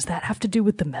not? Does that have to do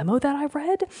with the memo that I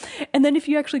read? And then if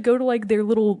you actually go to like their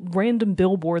little random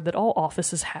billboard that all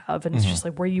offices have, and it's just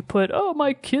like where you put, oh,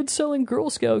 my kid's selling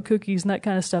Girl Scout cookies and that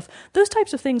kind of stuff. Those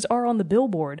types of things are on the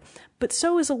billboard. But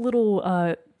so is a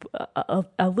little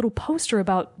poster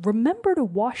about remember to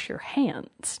wash your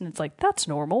hands. And it's like, that's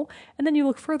normal. And then you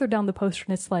look further down the poster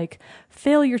and it's like,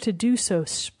 failure to do so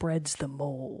spreads the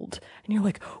mold. And you're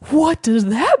like, what does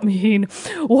that mean?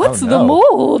 What's the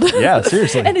mold? Yeah,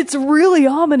 seriously. And it's really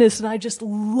ominous. And I just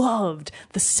loved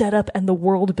the setup and the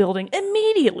world building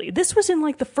immediately. This was in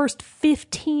like the first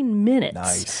 15 minutes.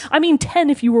 Nice. I mean, 10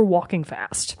 if you were walking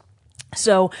fast.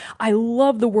 So I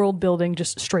love the world building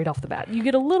just straight off the bat. You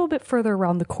get a little bit further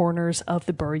around the corners of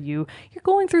the Buryu. You're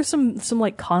going through some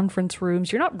like conference rooms.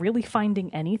 You're not really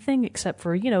finding anything except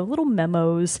for, little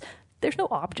memos. There's no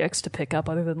objects to pick up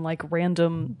other than like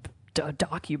random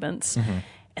documents.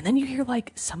 And then you hear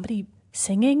like somebody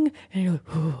singing and you're like,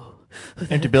 oh.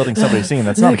 Empty building, somebody singing,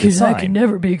 that's not a good sign. That can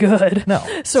never be good. No.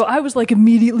 So I was like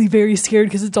immediately very scared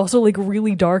because it's also like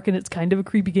really dark and it's kind of a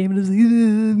creepy game and I was like,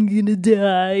 I'm gonna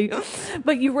die.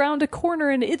 But you round a corner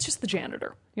and it's just the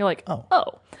janitor. You're like,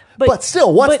 oh. But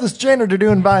still, what's this janitor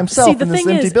doing by himself in this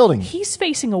empty building? He's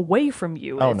facing away from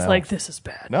you. And it's like, this is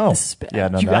bad. No. This is bad. Yeah,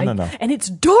 no. And it's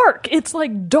dark. It's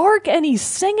like dark and he's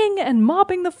singing and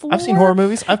mopping the floor. I've seen horror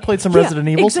movies. I've played some Resident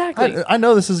Evils. Exactly. I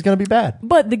know this is going to be bad.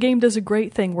 But the game does a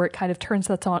great thing where it kind of turns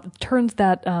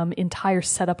that entire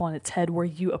setup on its head, where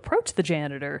you approach the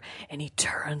janitor and he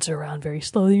turns around very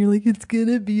slowly. And you're like, it's going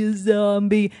to be a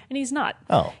zombie. And he's not.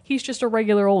 Oh. He's just a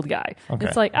regular old guy. Okay.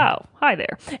 It's like, oh, hi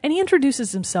there. And he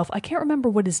introduces himself. I can't remember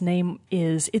what his name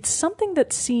is. It's something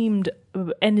that seemed,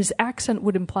 and his accent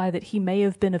would imply that he may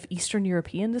have been of Eastern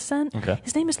European descent. Okay.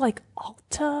 His name is like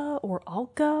Alta or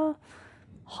Alka.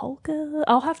 Hulka?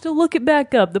 I'll have to look it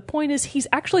back up. The point is, he's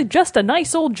actually just a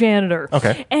nice old janitor.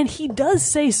 Okay. And he does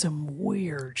say some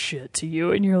weird shit to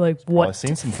you, and you're like, what? I've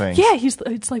seen some things. Yeah,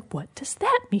 it's like, what does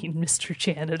that mean, Mr.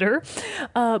 Janitor?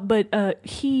 But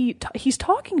he's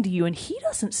talking to you, and he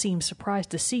doesn't seem surprised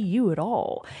to see you at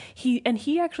all.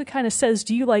 He actually kind of says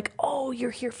to you, like, oh,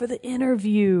 you're here for the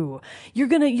interview.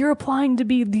 You're applying to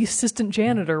be the assistant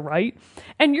janitor, right?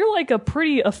 And you're like a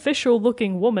pretty official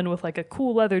looking woman with like a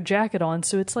cool leather jacket on,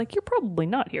 so it's like, you're probably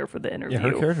not here for the interview. Yeah,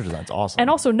 her character design's awesome. And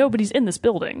also, nobody's in this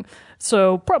building.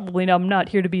 So probably I'm not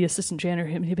here to be assistant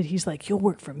janitor. But he's like, you'll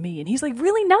work for me. And he's like,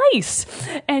 really nice.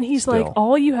 And he's like,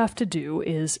 all you have to do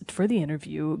is, for the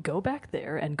interview, go back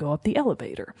there and go up the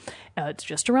elevator. It's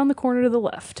just around the corner to the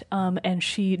left. And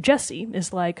Jessie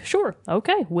is like, sure,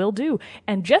 okay, will do.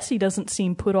 And Jessie doesn't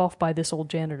seem put off by this old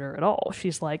janitor at all.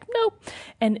 She's like, nope.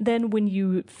 And then when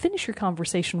you finish your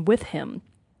conversation with him,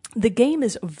 the game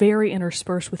is very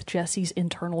interspersed with Jessie's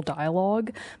internal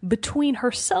dialogue between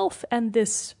herself and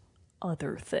this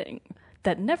other thing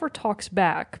that never talks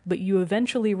back, but you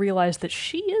eventually realize that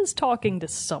she is talking to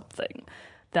something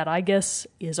that I guess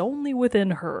is only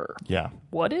within her. Yeah.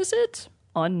 What is it?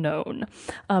 Unknown.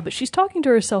 But she's talking to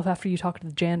herself after you talk to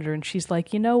the janitor, and she's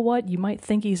like, you know what? You might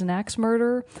think he's an axe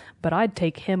murderer, but I'd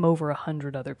take him over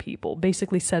 100 other people.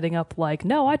 Basically setting up like,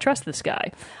 no, I trust this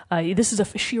guy.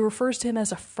 She refers to him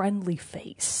as a friendly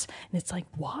face. And it's like,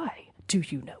 why? Do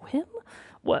you know him?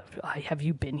 What, have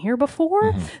you been here before?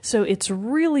 Mm-hmm. So it's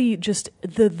really just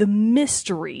the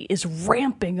mystery is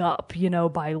ramping up,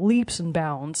 by leaps and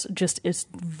bounds. Just it's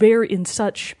very in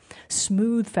such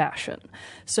smooth fashion.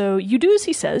 So you do as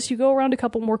he says. You go around a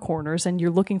couple more corners and you're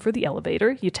looking for the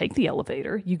elevator. You take the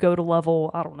elevator. You go to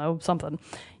level, I don't know, something.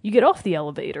 You get off the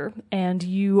elevator and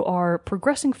you are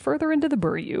progressing further into the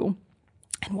Buryu.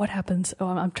 And what happens? Oh,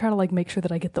 I'm trying to make sure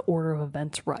that I get the order of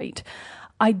events right.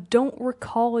 I don't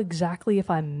recall exactly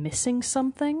if I'm missing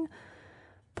something,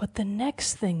 but the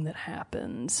next thing that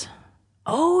happens...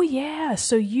 Oh, yeah.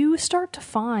 So you start to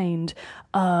find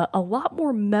a lot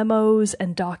more memos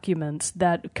and documents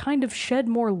that kind of shed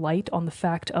more light on the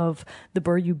fact of the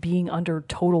Buryu being under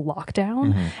total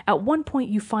lockdown. Mm-hmm. At one point,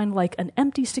 you find an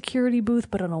empty security booth,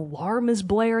 but an alarm is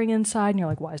blaring inside, and you're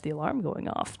like, why is the alarm going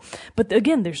off? But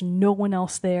again, there's no one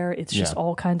else there. It's just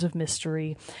all kinds of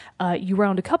mystery. You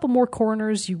round a couple more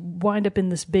corners. You wind up in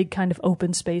this big kind of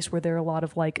open space where there are a lot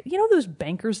of those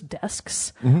bankers'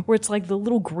 desks where it's the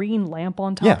little green lamp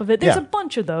on top of it. There's a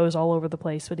bunch of those all over the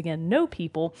place, but again, no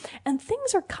people, and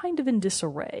things are kind of in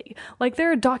disarray.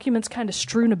 There are documents kind of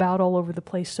strewn about all over the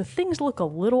place, so things look a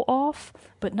little off,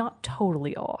 but not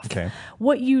totally off. Okay.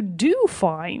 What you do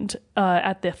find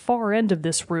at the far end of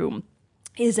this room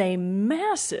is a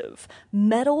massive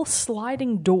metal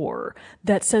sliding door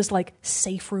that says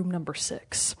safe room number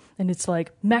 6. And it's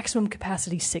maximum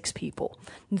capacity 6 people.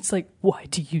 And it's why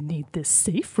do you need this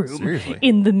safe room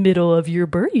in the middle of your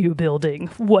Buryu building?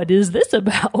 What is this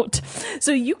about?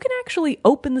 So you can actually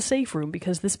open the safe room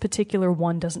because this particular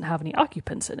one doesn't have any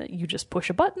occupants in it. You just push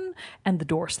a button and the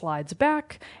door slides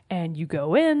back and you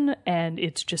go in and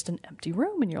it's just an empty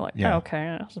room. And you're like,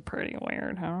 okay, that's pretty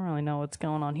weird. I don't really know what's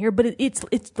going on here. But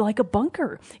it's like a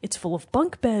bunker. It's full of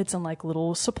bunk beds and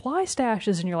little supply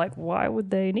stashes. And you're like, why would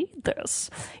they need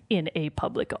this in a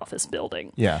public office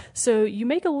building? Yeah. So you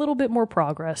make a little bit more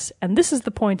progress, and this is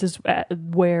the point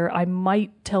where I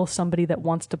might tell somebody that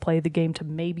wants to play the game to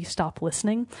maybe stop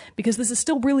listening, because this is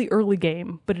still really early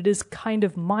game, but it is kind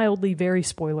of mildly very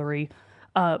spoilery.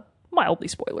 Mildly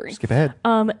spoilery. Skip ahead.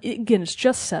 Again, it's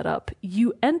just set up.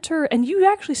 You enter, and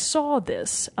you actually saw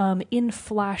this in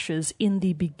flashes in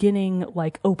the beginning,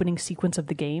 opening sequence of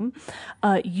the game.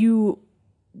 You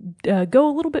go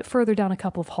a little bit further down a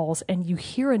couple of halls and you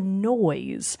hear a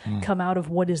noise come out of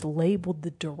what is labeled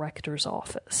the director's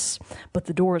office, but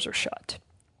the doors are shut.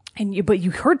 But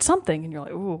you heard something and you're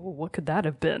like, ooh, what could that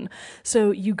have been?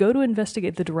 So you go to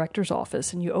investigate the director's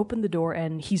office and you open the door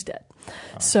and he's dead.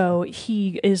 Oh. So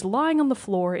he is lying on the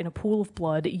floor in a pool of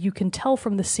blood. You can tell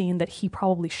from the scene that he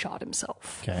probably shot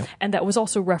himself. Okay. And that was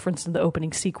also referenced in the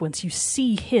opening sequence. You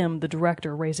see him, the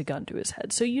director, raise a gun to his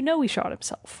head. So you know he shot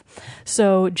himself.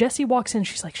 So Jessie walks in.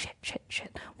 She's like,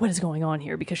 shit. What is going on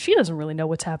here? Because she doesn't really know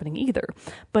what's happening either.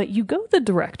 But you go to the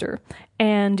director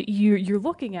and you're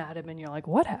looking at him and you're like,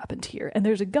 what happened here? And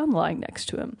there's a gun lying next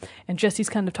to him. And Jessie's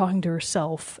kind of talking to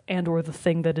herself and or the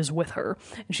thing that is with her.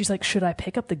 And she's like, should I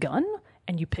pick up the gun?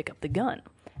 And you pick up the gun.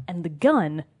 and the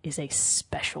gun is a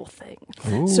special thing.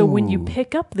 So when you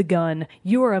pick up the gun,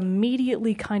 you are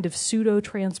immediately kind of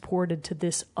pseudo-transported to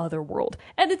this other world.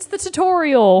 And it's the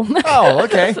tutorial. Oh,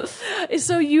 okay.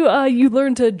 So you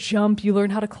learn to jump, you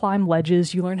learn how to climb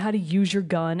ledges, you learn how to use your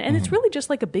gun, and it's really just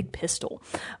like a big pistol.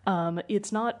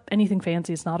 It's not anything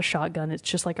fancy, it's not a shotgun, it's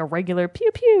just like a regular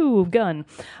pew-pew gun.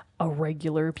 A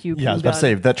regular pew-pew Yeah, I was about to gun.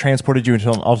 say, that transported you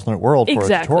into an alternate world for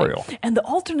a tutorial. And the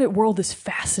alternate world is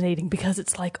fascinating because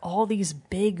it's like all these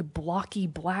big, blocky,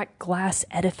 black glass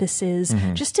edifices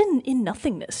just in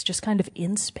nothingness, just kind of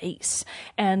in space.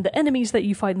 And the enemies that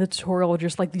you fight in the tutorial are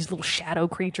just like these little shadow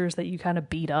creatures that you kind of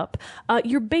beat up.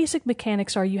 Your basic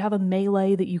mechanics are you have a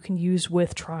melee that you can use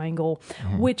with triangle,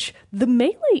 which the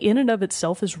melee in and of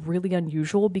itself is really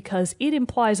unusual because it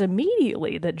implies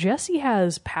immediately that Jessie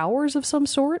has powers of some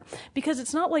sort. Because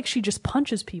it's not like she just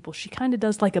punches people. She kind of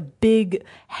does like a big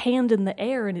hand in the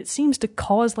air, and it seems to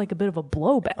cause like a bit of a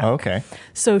blowback. Oh, okay.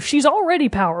 So she's already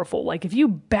powerful. Like if you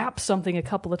bap something a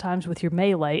couple of times with your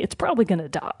melee, it's probably going to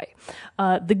die.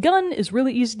 The gun is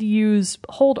really easy to use.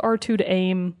 Hold R2 to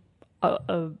aim,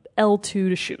 L2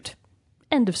 to shoot.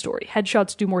 End of story.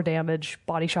 Headshots do more damage.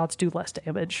 Body shots do less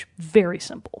damage. Very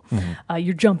simple.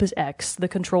 Your jump is X. The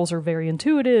controls are very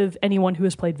intuitive. Anyone who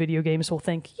has played video games will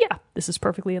think, yeah, this is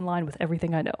perfectly in line with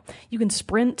everything I know. You can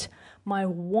sprint. My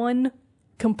one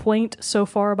complaint so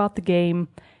far about the game,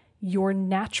 your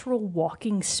natural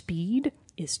walking speed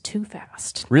is too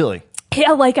fast. Really?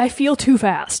 Yeah, like I feel too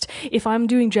fast. If I'm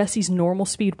doing Jessie's normal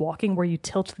speed walking where you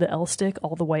tilt the L stick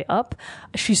all the way up,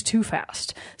 she's too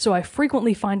fast. So I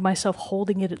frequently find myself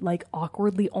holding it at like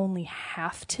awkwardly only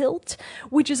half tilt,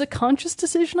 which is a conscious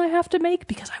decision I have to make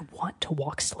because I want to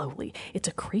walk slowly. It's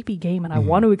a creepy game and I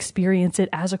want to experience it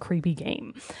as a creepy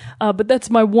game. But that's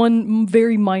my one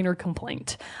very minor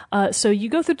complaint. So you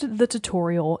go through the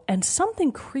tutorial and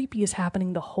something creepy is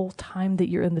happening the whole time that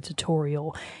you're in the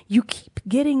tutorial. You keep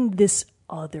getting this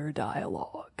other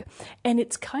dialogue. And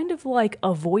it's kind of like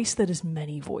a voice that is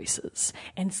many voices.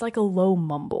 And it's like a low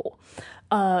mumble.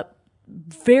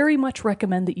 Very much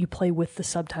recommend that you play with the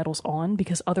subtitles on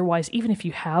because otherwise, even if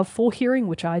you have full hearing,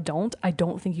 which I don't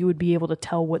think you would be able to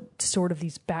tell what sort of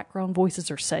these background voices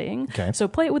are saying. Okay. So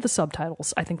play it with the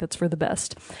subtitles. I think that's for the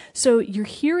best. So you're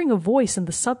hearing a voice and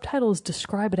the subtitles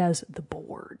describe it as the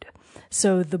board.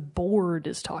 So the board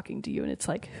is talking to you and it's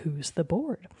like, who's the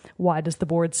board? Why does the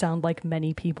board sound like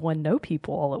many people and no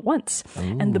people all at once?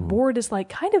 Ooh. And the board is like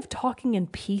kind of talking in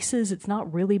pieces. It's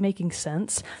not really making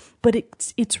sense, but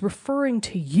it's referring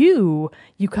to you.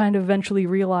 You kind of eventually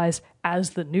realize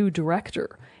as the new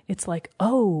director, it's like,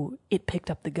 oh, it picked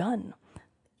up the gun.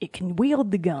 It can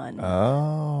wield the gun.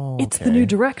 Oh, It's the new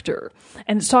director.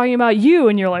 And it's talking about you,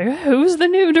 and you're like, who's the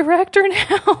new director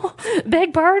now?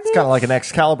 Beg pardon? It's kind of like an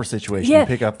Excalibur situation. Yeah, You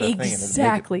pick up that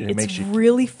exactly. thing and it makes you,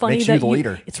 really funny makes that you the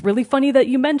leader. It's really funny that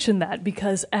you mentioned that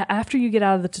because after you get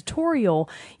out of the tutorial,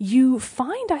 you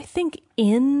find, I think,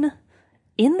 in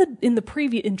the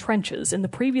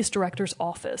previous director's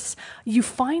office, you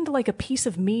find like a piece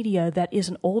of media that is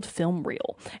an old film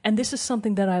reel. And this is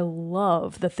something that I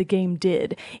love that the game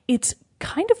did. It's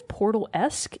kind of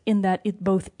Portal-esque in that it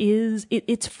both is,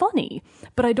 it's funny,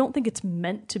 but I don't think it's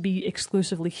meant to be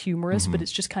exclusively humorous, but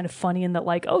it's just kind of funny in that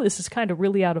like, oh, this is kind of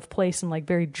really out of place and like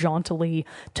very jauntily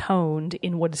toned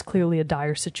in what is clearly a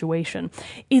dire situation.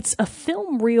 It's a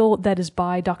film reel that is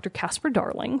by Dr. Casper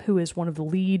Darling, who is one of the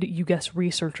lead, you guess,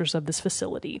 researchers of this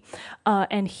facility.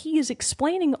 And he is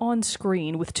explaining on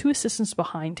screen with two assistants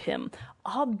behind him,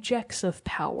 objects of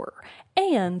power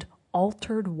and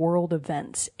altered world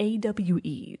events,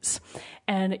 AWEs.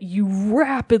 And you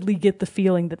rapidly get the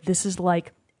feeling that this is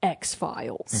like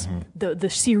X-Files, the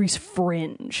series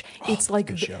Fringe. It's like,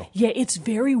 good show. Yeah, it's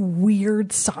very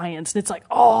weird science. And it's like,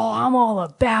 oh, I'm all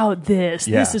about this.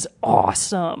 Yeah. This is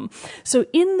awesome. So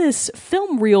in this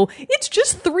film reel, it's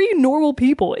just three normal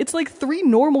people. It's like three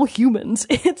normal humans.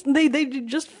 They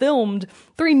just filmed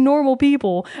three normal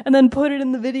people and then put it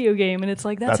in the video game. And it's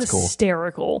like, that's cool.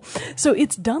 hysterical. So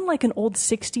it's done like an old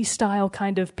 60s style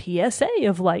kind of PSA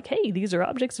of like, hey, these are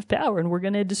objects of power and we're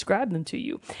going to describe them to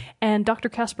you. And Dr.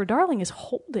 Casper Darling is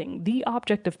holding the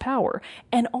object of power,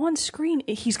 and on screen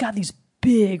he's got these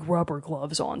big rubber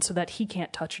gloves on so that he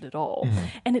can't touch it at all.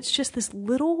 And it's just this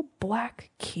little black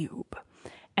cube.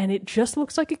 And it just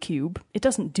looks like a cube. It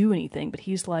doesn't do anything, but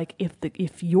he's like,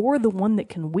 if you're the one that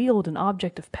can wield an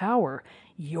object of power,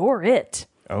 you're it.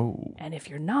 Oh. And if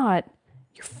you're not,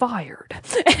 you're fired.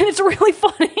 And it's really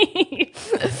funny.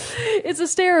 It's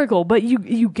hysterical, but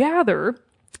you gather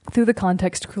through the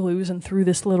context clues and through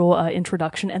this little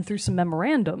introduction and through some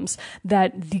memorandums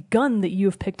that the gun that you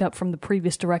have picked up from the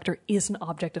previous director is an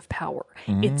object of power.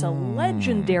 It's a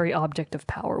legendary object of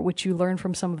power, which you learn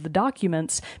from some of the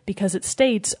documents because it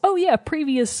states, oh yeah,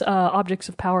 previous objects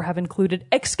of power have included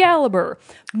Excalibur,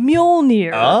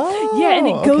 Mjolnir. Oh, yeah, and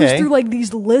it goes okay. through like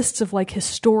these lists of like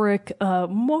historic,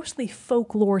 mostly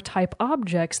folklore type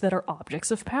objects that are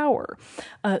objects of power.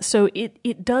 So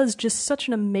it does just such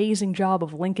an amazing job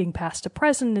of linking past to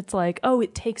present. It's like, oh,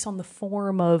 it takes on the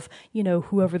form of,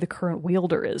 whoever the current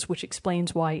wielder is, which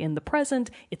explains why in the present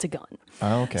it's a gun.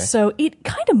 Oh, okay. So it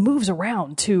kind of moves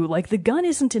around too. Like the gun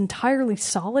isn't entirely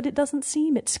solid, it doesn't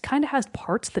seem. It kind of has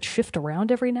parts that shift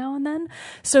around every now and then.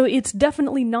 So it's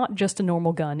definitely not just a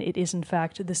normal gun. It is in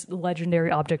fact this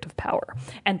legendary object of power.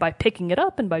 And by picking it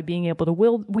up and by being able to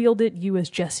wield it, you as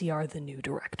Jesse are the new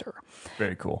director.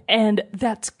 Very cool. And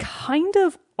that's kind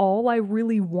of all I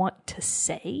really want to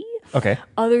say. Okay.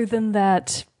 Other than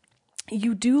that,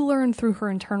 you do learn through her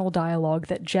internal dialogue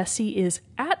that Jessie is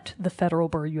at the Federal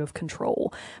Bureau of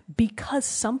Control because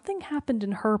something happened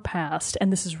in her past, and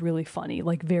this is really funny,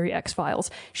 like very X-Files.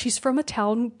 She's from a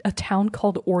town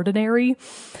called Ordinary.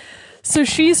 So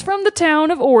she's from the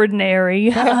town of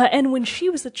Ordinary, and when she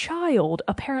was a child,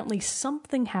 apparently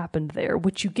something happened there,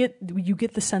 which you get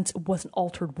the sense it was an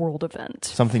altered world event.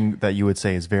 Something that you would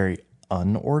say is very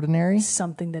unordinary?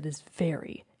 Something that is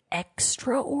very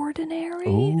extraordinary.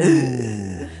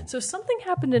 Ooh. So something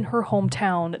happened in her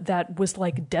hometown that was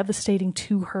like devastating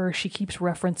to her. She keeps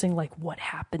referencing like what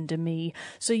happened to me.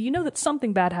 So you know that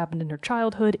something bad happened in her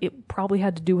childhood. It probably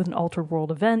had to do with an altered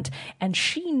world event, and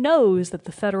she knows that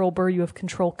the Federal Bureau of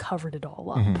Control covered it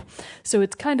all up. So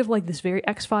it's kind of like this very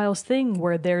X-Files thing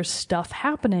where there's stuff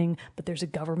happening, but there's a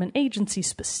government agency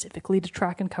specifically to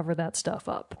track and cover that stuff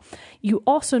up. You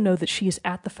also know that she is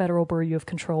at the Federal Bureau of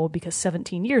Control because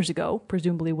 17 years ago,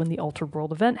 presumably when the Altered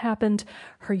World event happened,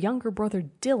 her younger brother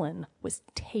Dylan was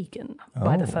taken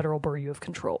by the Federal Bureau of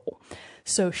Control.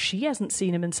 So she hasn't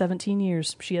seen him in 17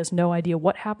 years. She has no idea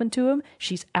what happened to him.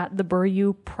 She's at the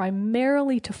Bureau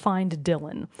primarily to find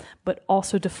Dylan, but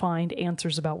also to find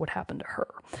answers about what happened to her.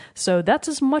 So that's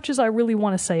as much as I really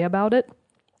want to say about it.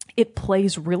 It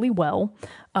plays really well.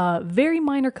 Very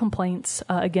minor complaints.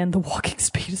 Again, the walking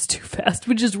speed is too fast,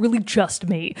 which is really just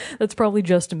me. That's probably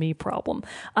just a me problem.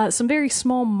 Some very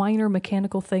small, minor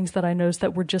mechanical things that I noticed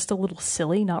that were just a little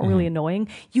silly, not really annoying.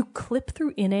 You clip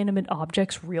through inanimate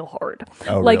objects real hard.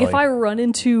 Oh, like really? if I run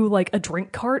into like a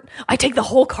drink cart, I take the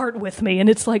whole cart with me and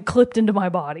it's like clipped into my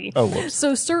body. Oh, whoops.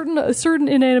 So certain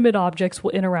inanimate objects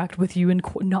will interact with you in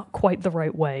not quite the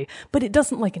right way, but it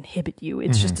doesn't like inhibit you.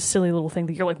 It's just a silly little thing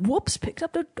that you're like, whoops, picked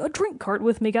up a drink cart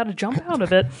with me, got to jump out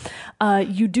of it.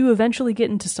 You do eventually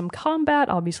get into some combat.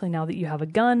 Obviously, now that you have a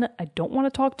gun, I don't want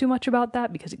to talk too much about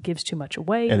that because it gives too much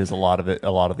away. It is a lot of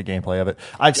the gameplay of it.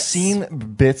 I've seen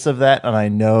bits of that, and I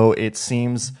know it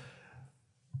seems,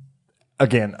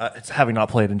 again, it's having not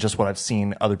played and just what I've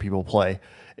seen other people play,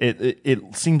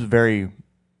 it seems very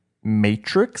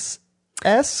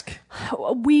Matrix-esque.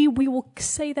 We will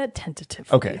say that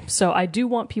tentatively. Okay. So I do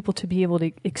want people to be able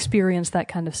to experience that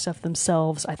kind of stuff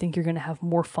themselves. I think you're going to have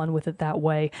more fun with it that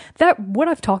way. That what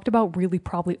I've talked about really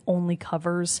probably only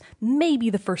covers maybe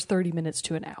the first 30 minutes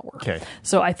to an hour. Okay.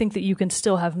 So I think that you can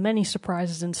still have many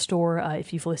surprises in store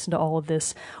if you've listened to all of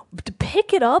this. But to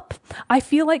pick it up, I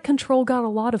feel like Control got a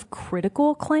lot of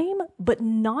critical acclaim, but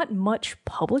not much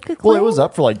public acclaim. Well, it was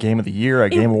up for like Game of the Year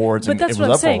at Game Awards, but and that's it what was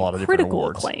I'm up saying, for a lot of different critical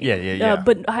awards. acclaim. Yeah.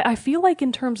 But I feel like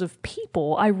in terms of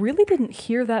people, I really didn't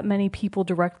hear that many people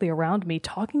directly around me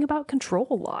talking about Control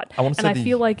a lot. I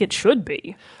feel like it should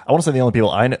be. I want to say the only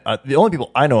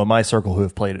people I know in my circle who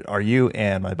have played it are you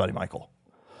and my buddy Michael.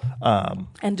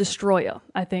 And Destroya,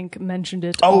 I think, mentioned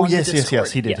it. Oh, on yes, the Discord.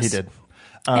 he did.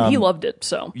 And he loved it,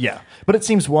 so. Yeah. But it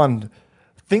seems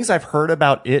things I've heard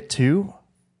about it too,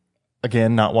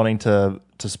 again, not wanting to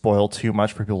spoil too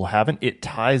much for people who haven't, it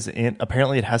ties in,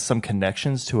 apparently it has some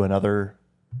connections to another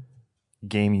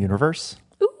game universe.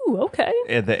 Ooh, okay.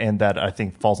 And that I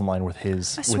think falls in line with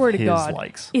his I swear to God,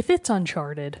 likes. if it's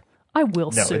Uncharted, I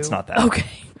will sue. No, it's not that.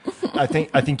 Okay. I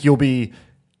think you'll be,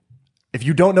 if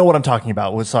you don't know what I'm talking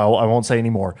about, so I won't say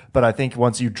anymore, but I think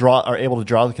once you are able to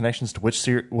draw the connections to which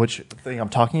thing I'm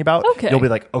talking about, you'll be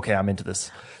like, okay, I'm into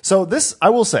this. So this, I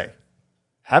will say,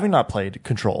 having not played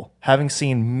Control, having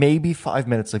seen maybe 5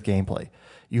 minutes of gameplay,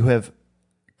 you have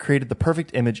created the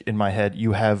perfect image in my head.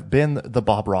 You have been the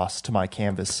Bob Ross to my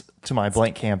canvas, to my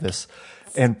blank canvas.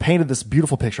 and painted this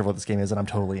beautiful picture of what this game is, and I'm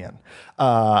totally in.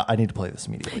 I need to play this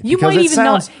immediately. You because might it even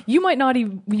sounds, not. You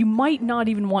might not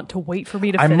even want to wait for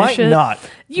me to I finish might it. not.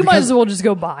 You might as well just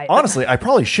go buy it. Honestly, I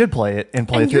probably should play it and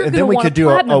play And it through, you're and then gonna we wanna could do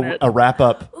platinum it. a wrap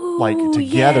up like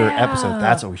together yeah. episode.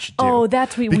 That's what we should do. Oh,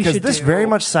 that's what we because should this do. very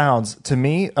much sounds to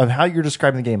me of how you're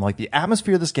describing the game. Like the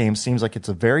atmosphere of this game seems like it's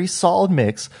a very solid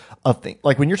mix of things.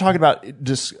 Like when you're talking about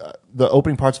just the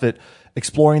opening parts of it,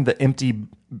 exploring the empty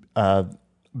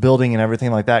building and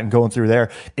everything like that, and going through there,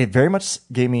 it very much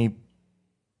gave me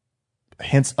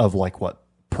hints of like what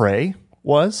Prey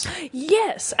was.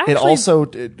 Yes, actually, It also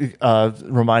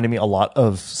reminded me a lot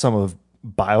of some of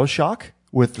BioShock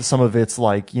with some of its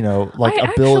like, you know, like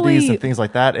I abilities actually- and things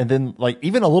like that. And then like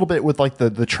even a little bit with like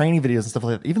the training videos and stuff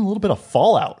like that, even a little bit of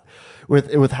Fallout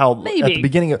with how at Maybe. the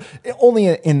beginning of only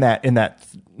in that,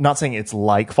 not saying it's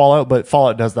like Fallout, but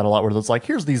Fallout does that a lot where it's like,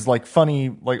 here's these like funny,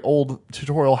 like old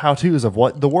tutorial how-tos of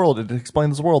what the world, it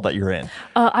explains the world that you're in.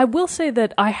 I will say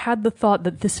that I had the thought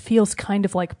that this feels kind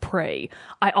of like Prey.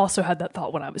 I also had that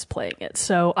thought when I was playing it.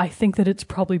 So I think that it's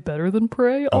probably better than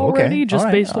Prey already, just All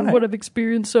right, based all on right. what I've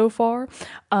experienced so far.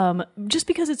 Just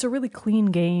because it's a really clean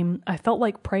game, I felt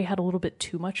like Prey had a little bit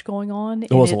too much going on.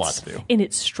 It was a lot to do. in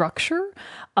its structure,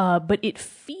 but it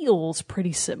feels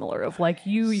pretty similar. Of like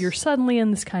you're suddenly in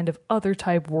this kind of other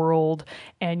type world,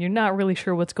 and you're not really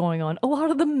sure what's going on. A lot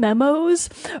of the memos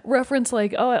reference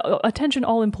like, "Oh, attention,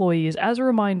 all employees! As a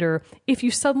reminder, if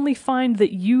you suddenly find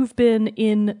that you've been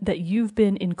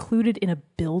included in a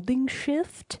building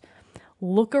shift."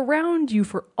 Look around you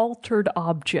for altered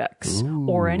objects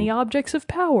or any objects of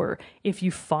power. If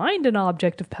you find an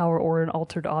object of power or an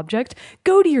altered object,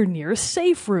 go to your nearest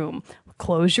safe room.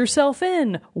 Close yourself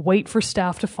in. Wait for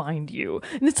staff to find you.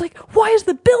 And it's like, why is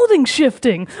the building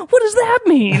shifting? What does that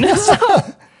mean?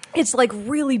 So, it's like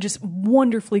really just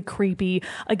wonderfully creepy.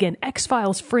 Again,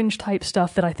 X-Files fringe type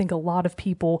stuff that I think a lot of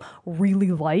people really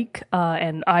like.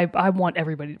 And I want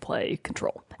everybody to play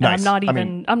Control. And Nice.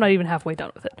 I'm not even halfway done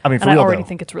with it. I mean, for and I real, already though.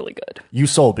 think it's really good. You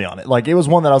sold me on it. Like it was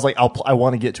one that I was like, I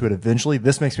want to get to it eventually.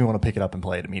 This makes me want to pick it up and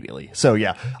play it immediately. So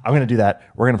yeah, I'm going to do that.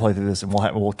 We're going to play through this, and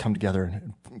we'll come together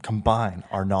and combine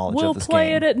our knowledge We'll of this play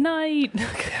game. it at night.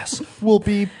 Yes, we'll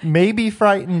be maybe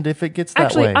frightened if it gets that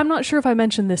Actually, way. I'm not sure if I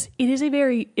mentioned this. It is a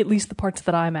very, at least the parts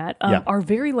that I'm at, Yeah. are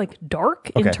very like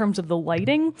dark Okay. in terms of the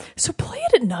lighting. So play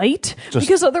it at night, Just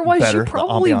because otherwise better. you The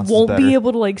probably ambiance is won't better. be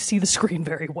able to like see the screen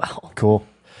very well. Cool.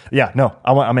 Yeah, no,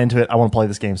 I'm into it. I want to play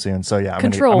this game soon. So yeah, I'm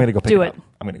Control, going to go pick do it it. up.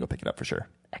 I'm going to go pick it up for sure.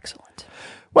 Excellent.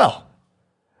 Well,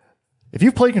 if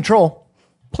you've played Control,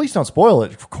 please don't spoil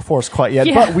it for us quite yet.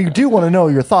 Yeah. But we do want to know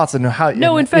your thoughts and how.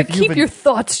 No, in fact, keep your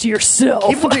thoughts to yourself.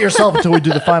 Keep them to yourself until we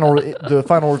do the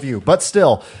final review. But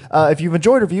still, if you've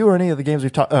enjoyed a review or any of the games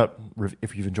we've talked,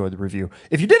 if you've enjoyed the review,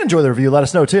 if you did enjoy the review, let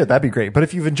us know too. That'd be great. But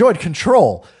if you've enjoyed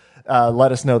Control,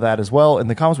 let us know that as well in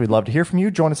the comments. We'd love to hear from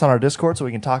you. Join us on our Discord so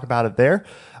we can talk about it there,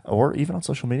 or even on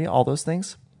social media. All those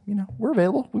things, we're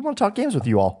available. We want to talk games with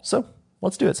you all, so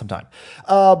let's do it sometime.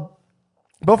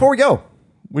 Before we go,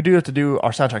 we do have to do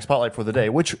our soundtrack spotlight for the day,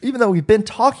 which even though we've been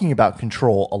talking about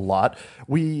Control a lot,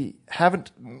 Mogan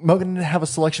didn't have a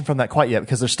selection from that quite yet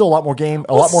because there's still a lot more lot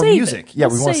more save music. it. Yeah,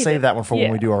 We'll we want to save save it. that one for when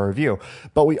Yeah. we do our review.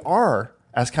 But we are,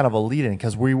 as kind of a lead-in,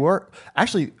 because we were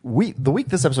actually the week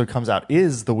this episode comes out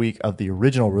is the week of the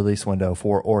original release window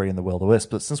for Ori and the Will of the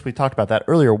Wisp. But since we talked about that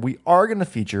earlier, we are going to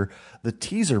feature the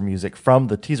teaser music from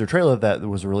the teaser trailer that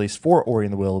was released for Ori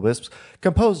and the Will of the Wisps,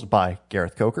 composed by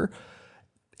Gareth Coker.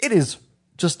 It is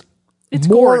just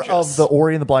more gorgeous. of the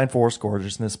Ori and the Blind Forest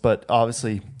gorgeousness, but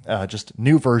obviously just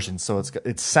new versions. So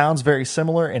it sounds very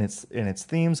similar in its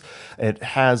themes. It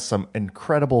has some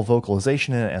incredible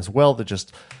vocalization in it as well. That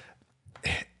just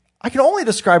I can only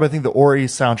describe, I think, the Ori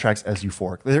soundtracks as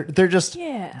euphoric. They're just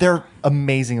they're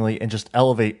amazingly and just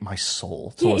elevate my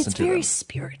soul to listen it's to very them.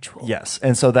 spiritual. Yes,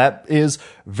 and so that is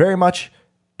very much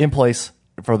in place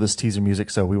for this teaser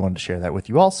music. So we wanted to share that with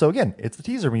you all. So again, it's the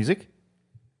teaser music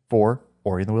for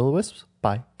Ori and the Will of the Wisps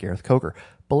by Gareth Coker.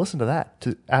 But listen to that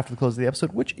after the close of the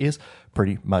episode, which is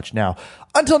pretty much now.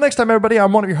 Until next time, everybody,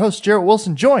 I'm one of your hosts, Jarrett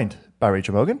Wilson, joined by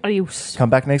Rachel Mogan. Adios. Come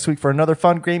back next week for another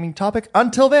fun gaming topic.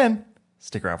 Until then,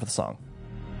 stick around for the song.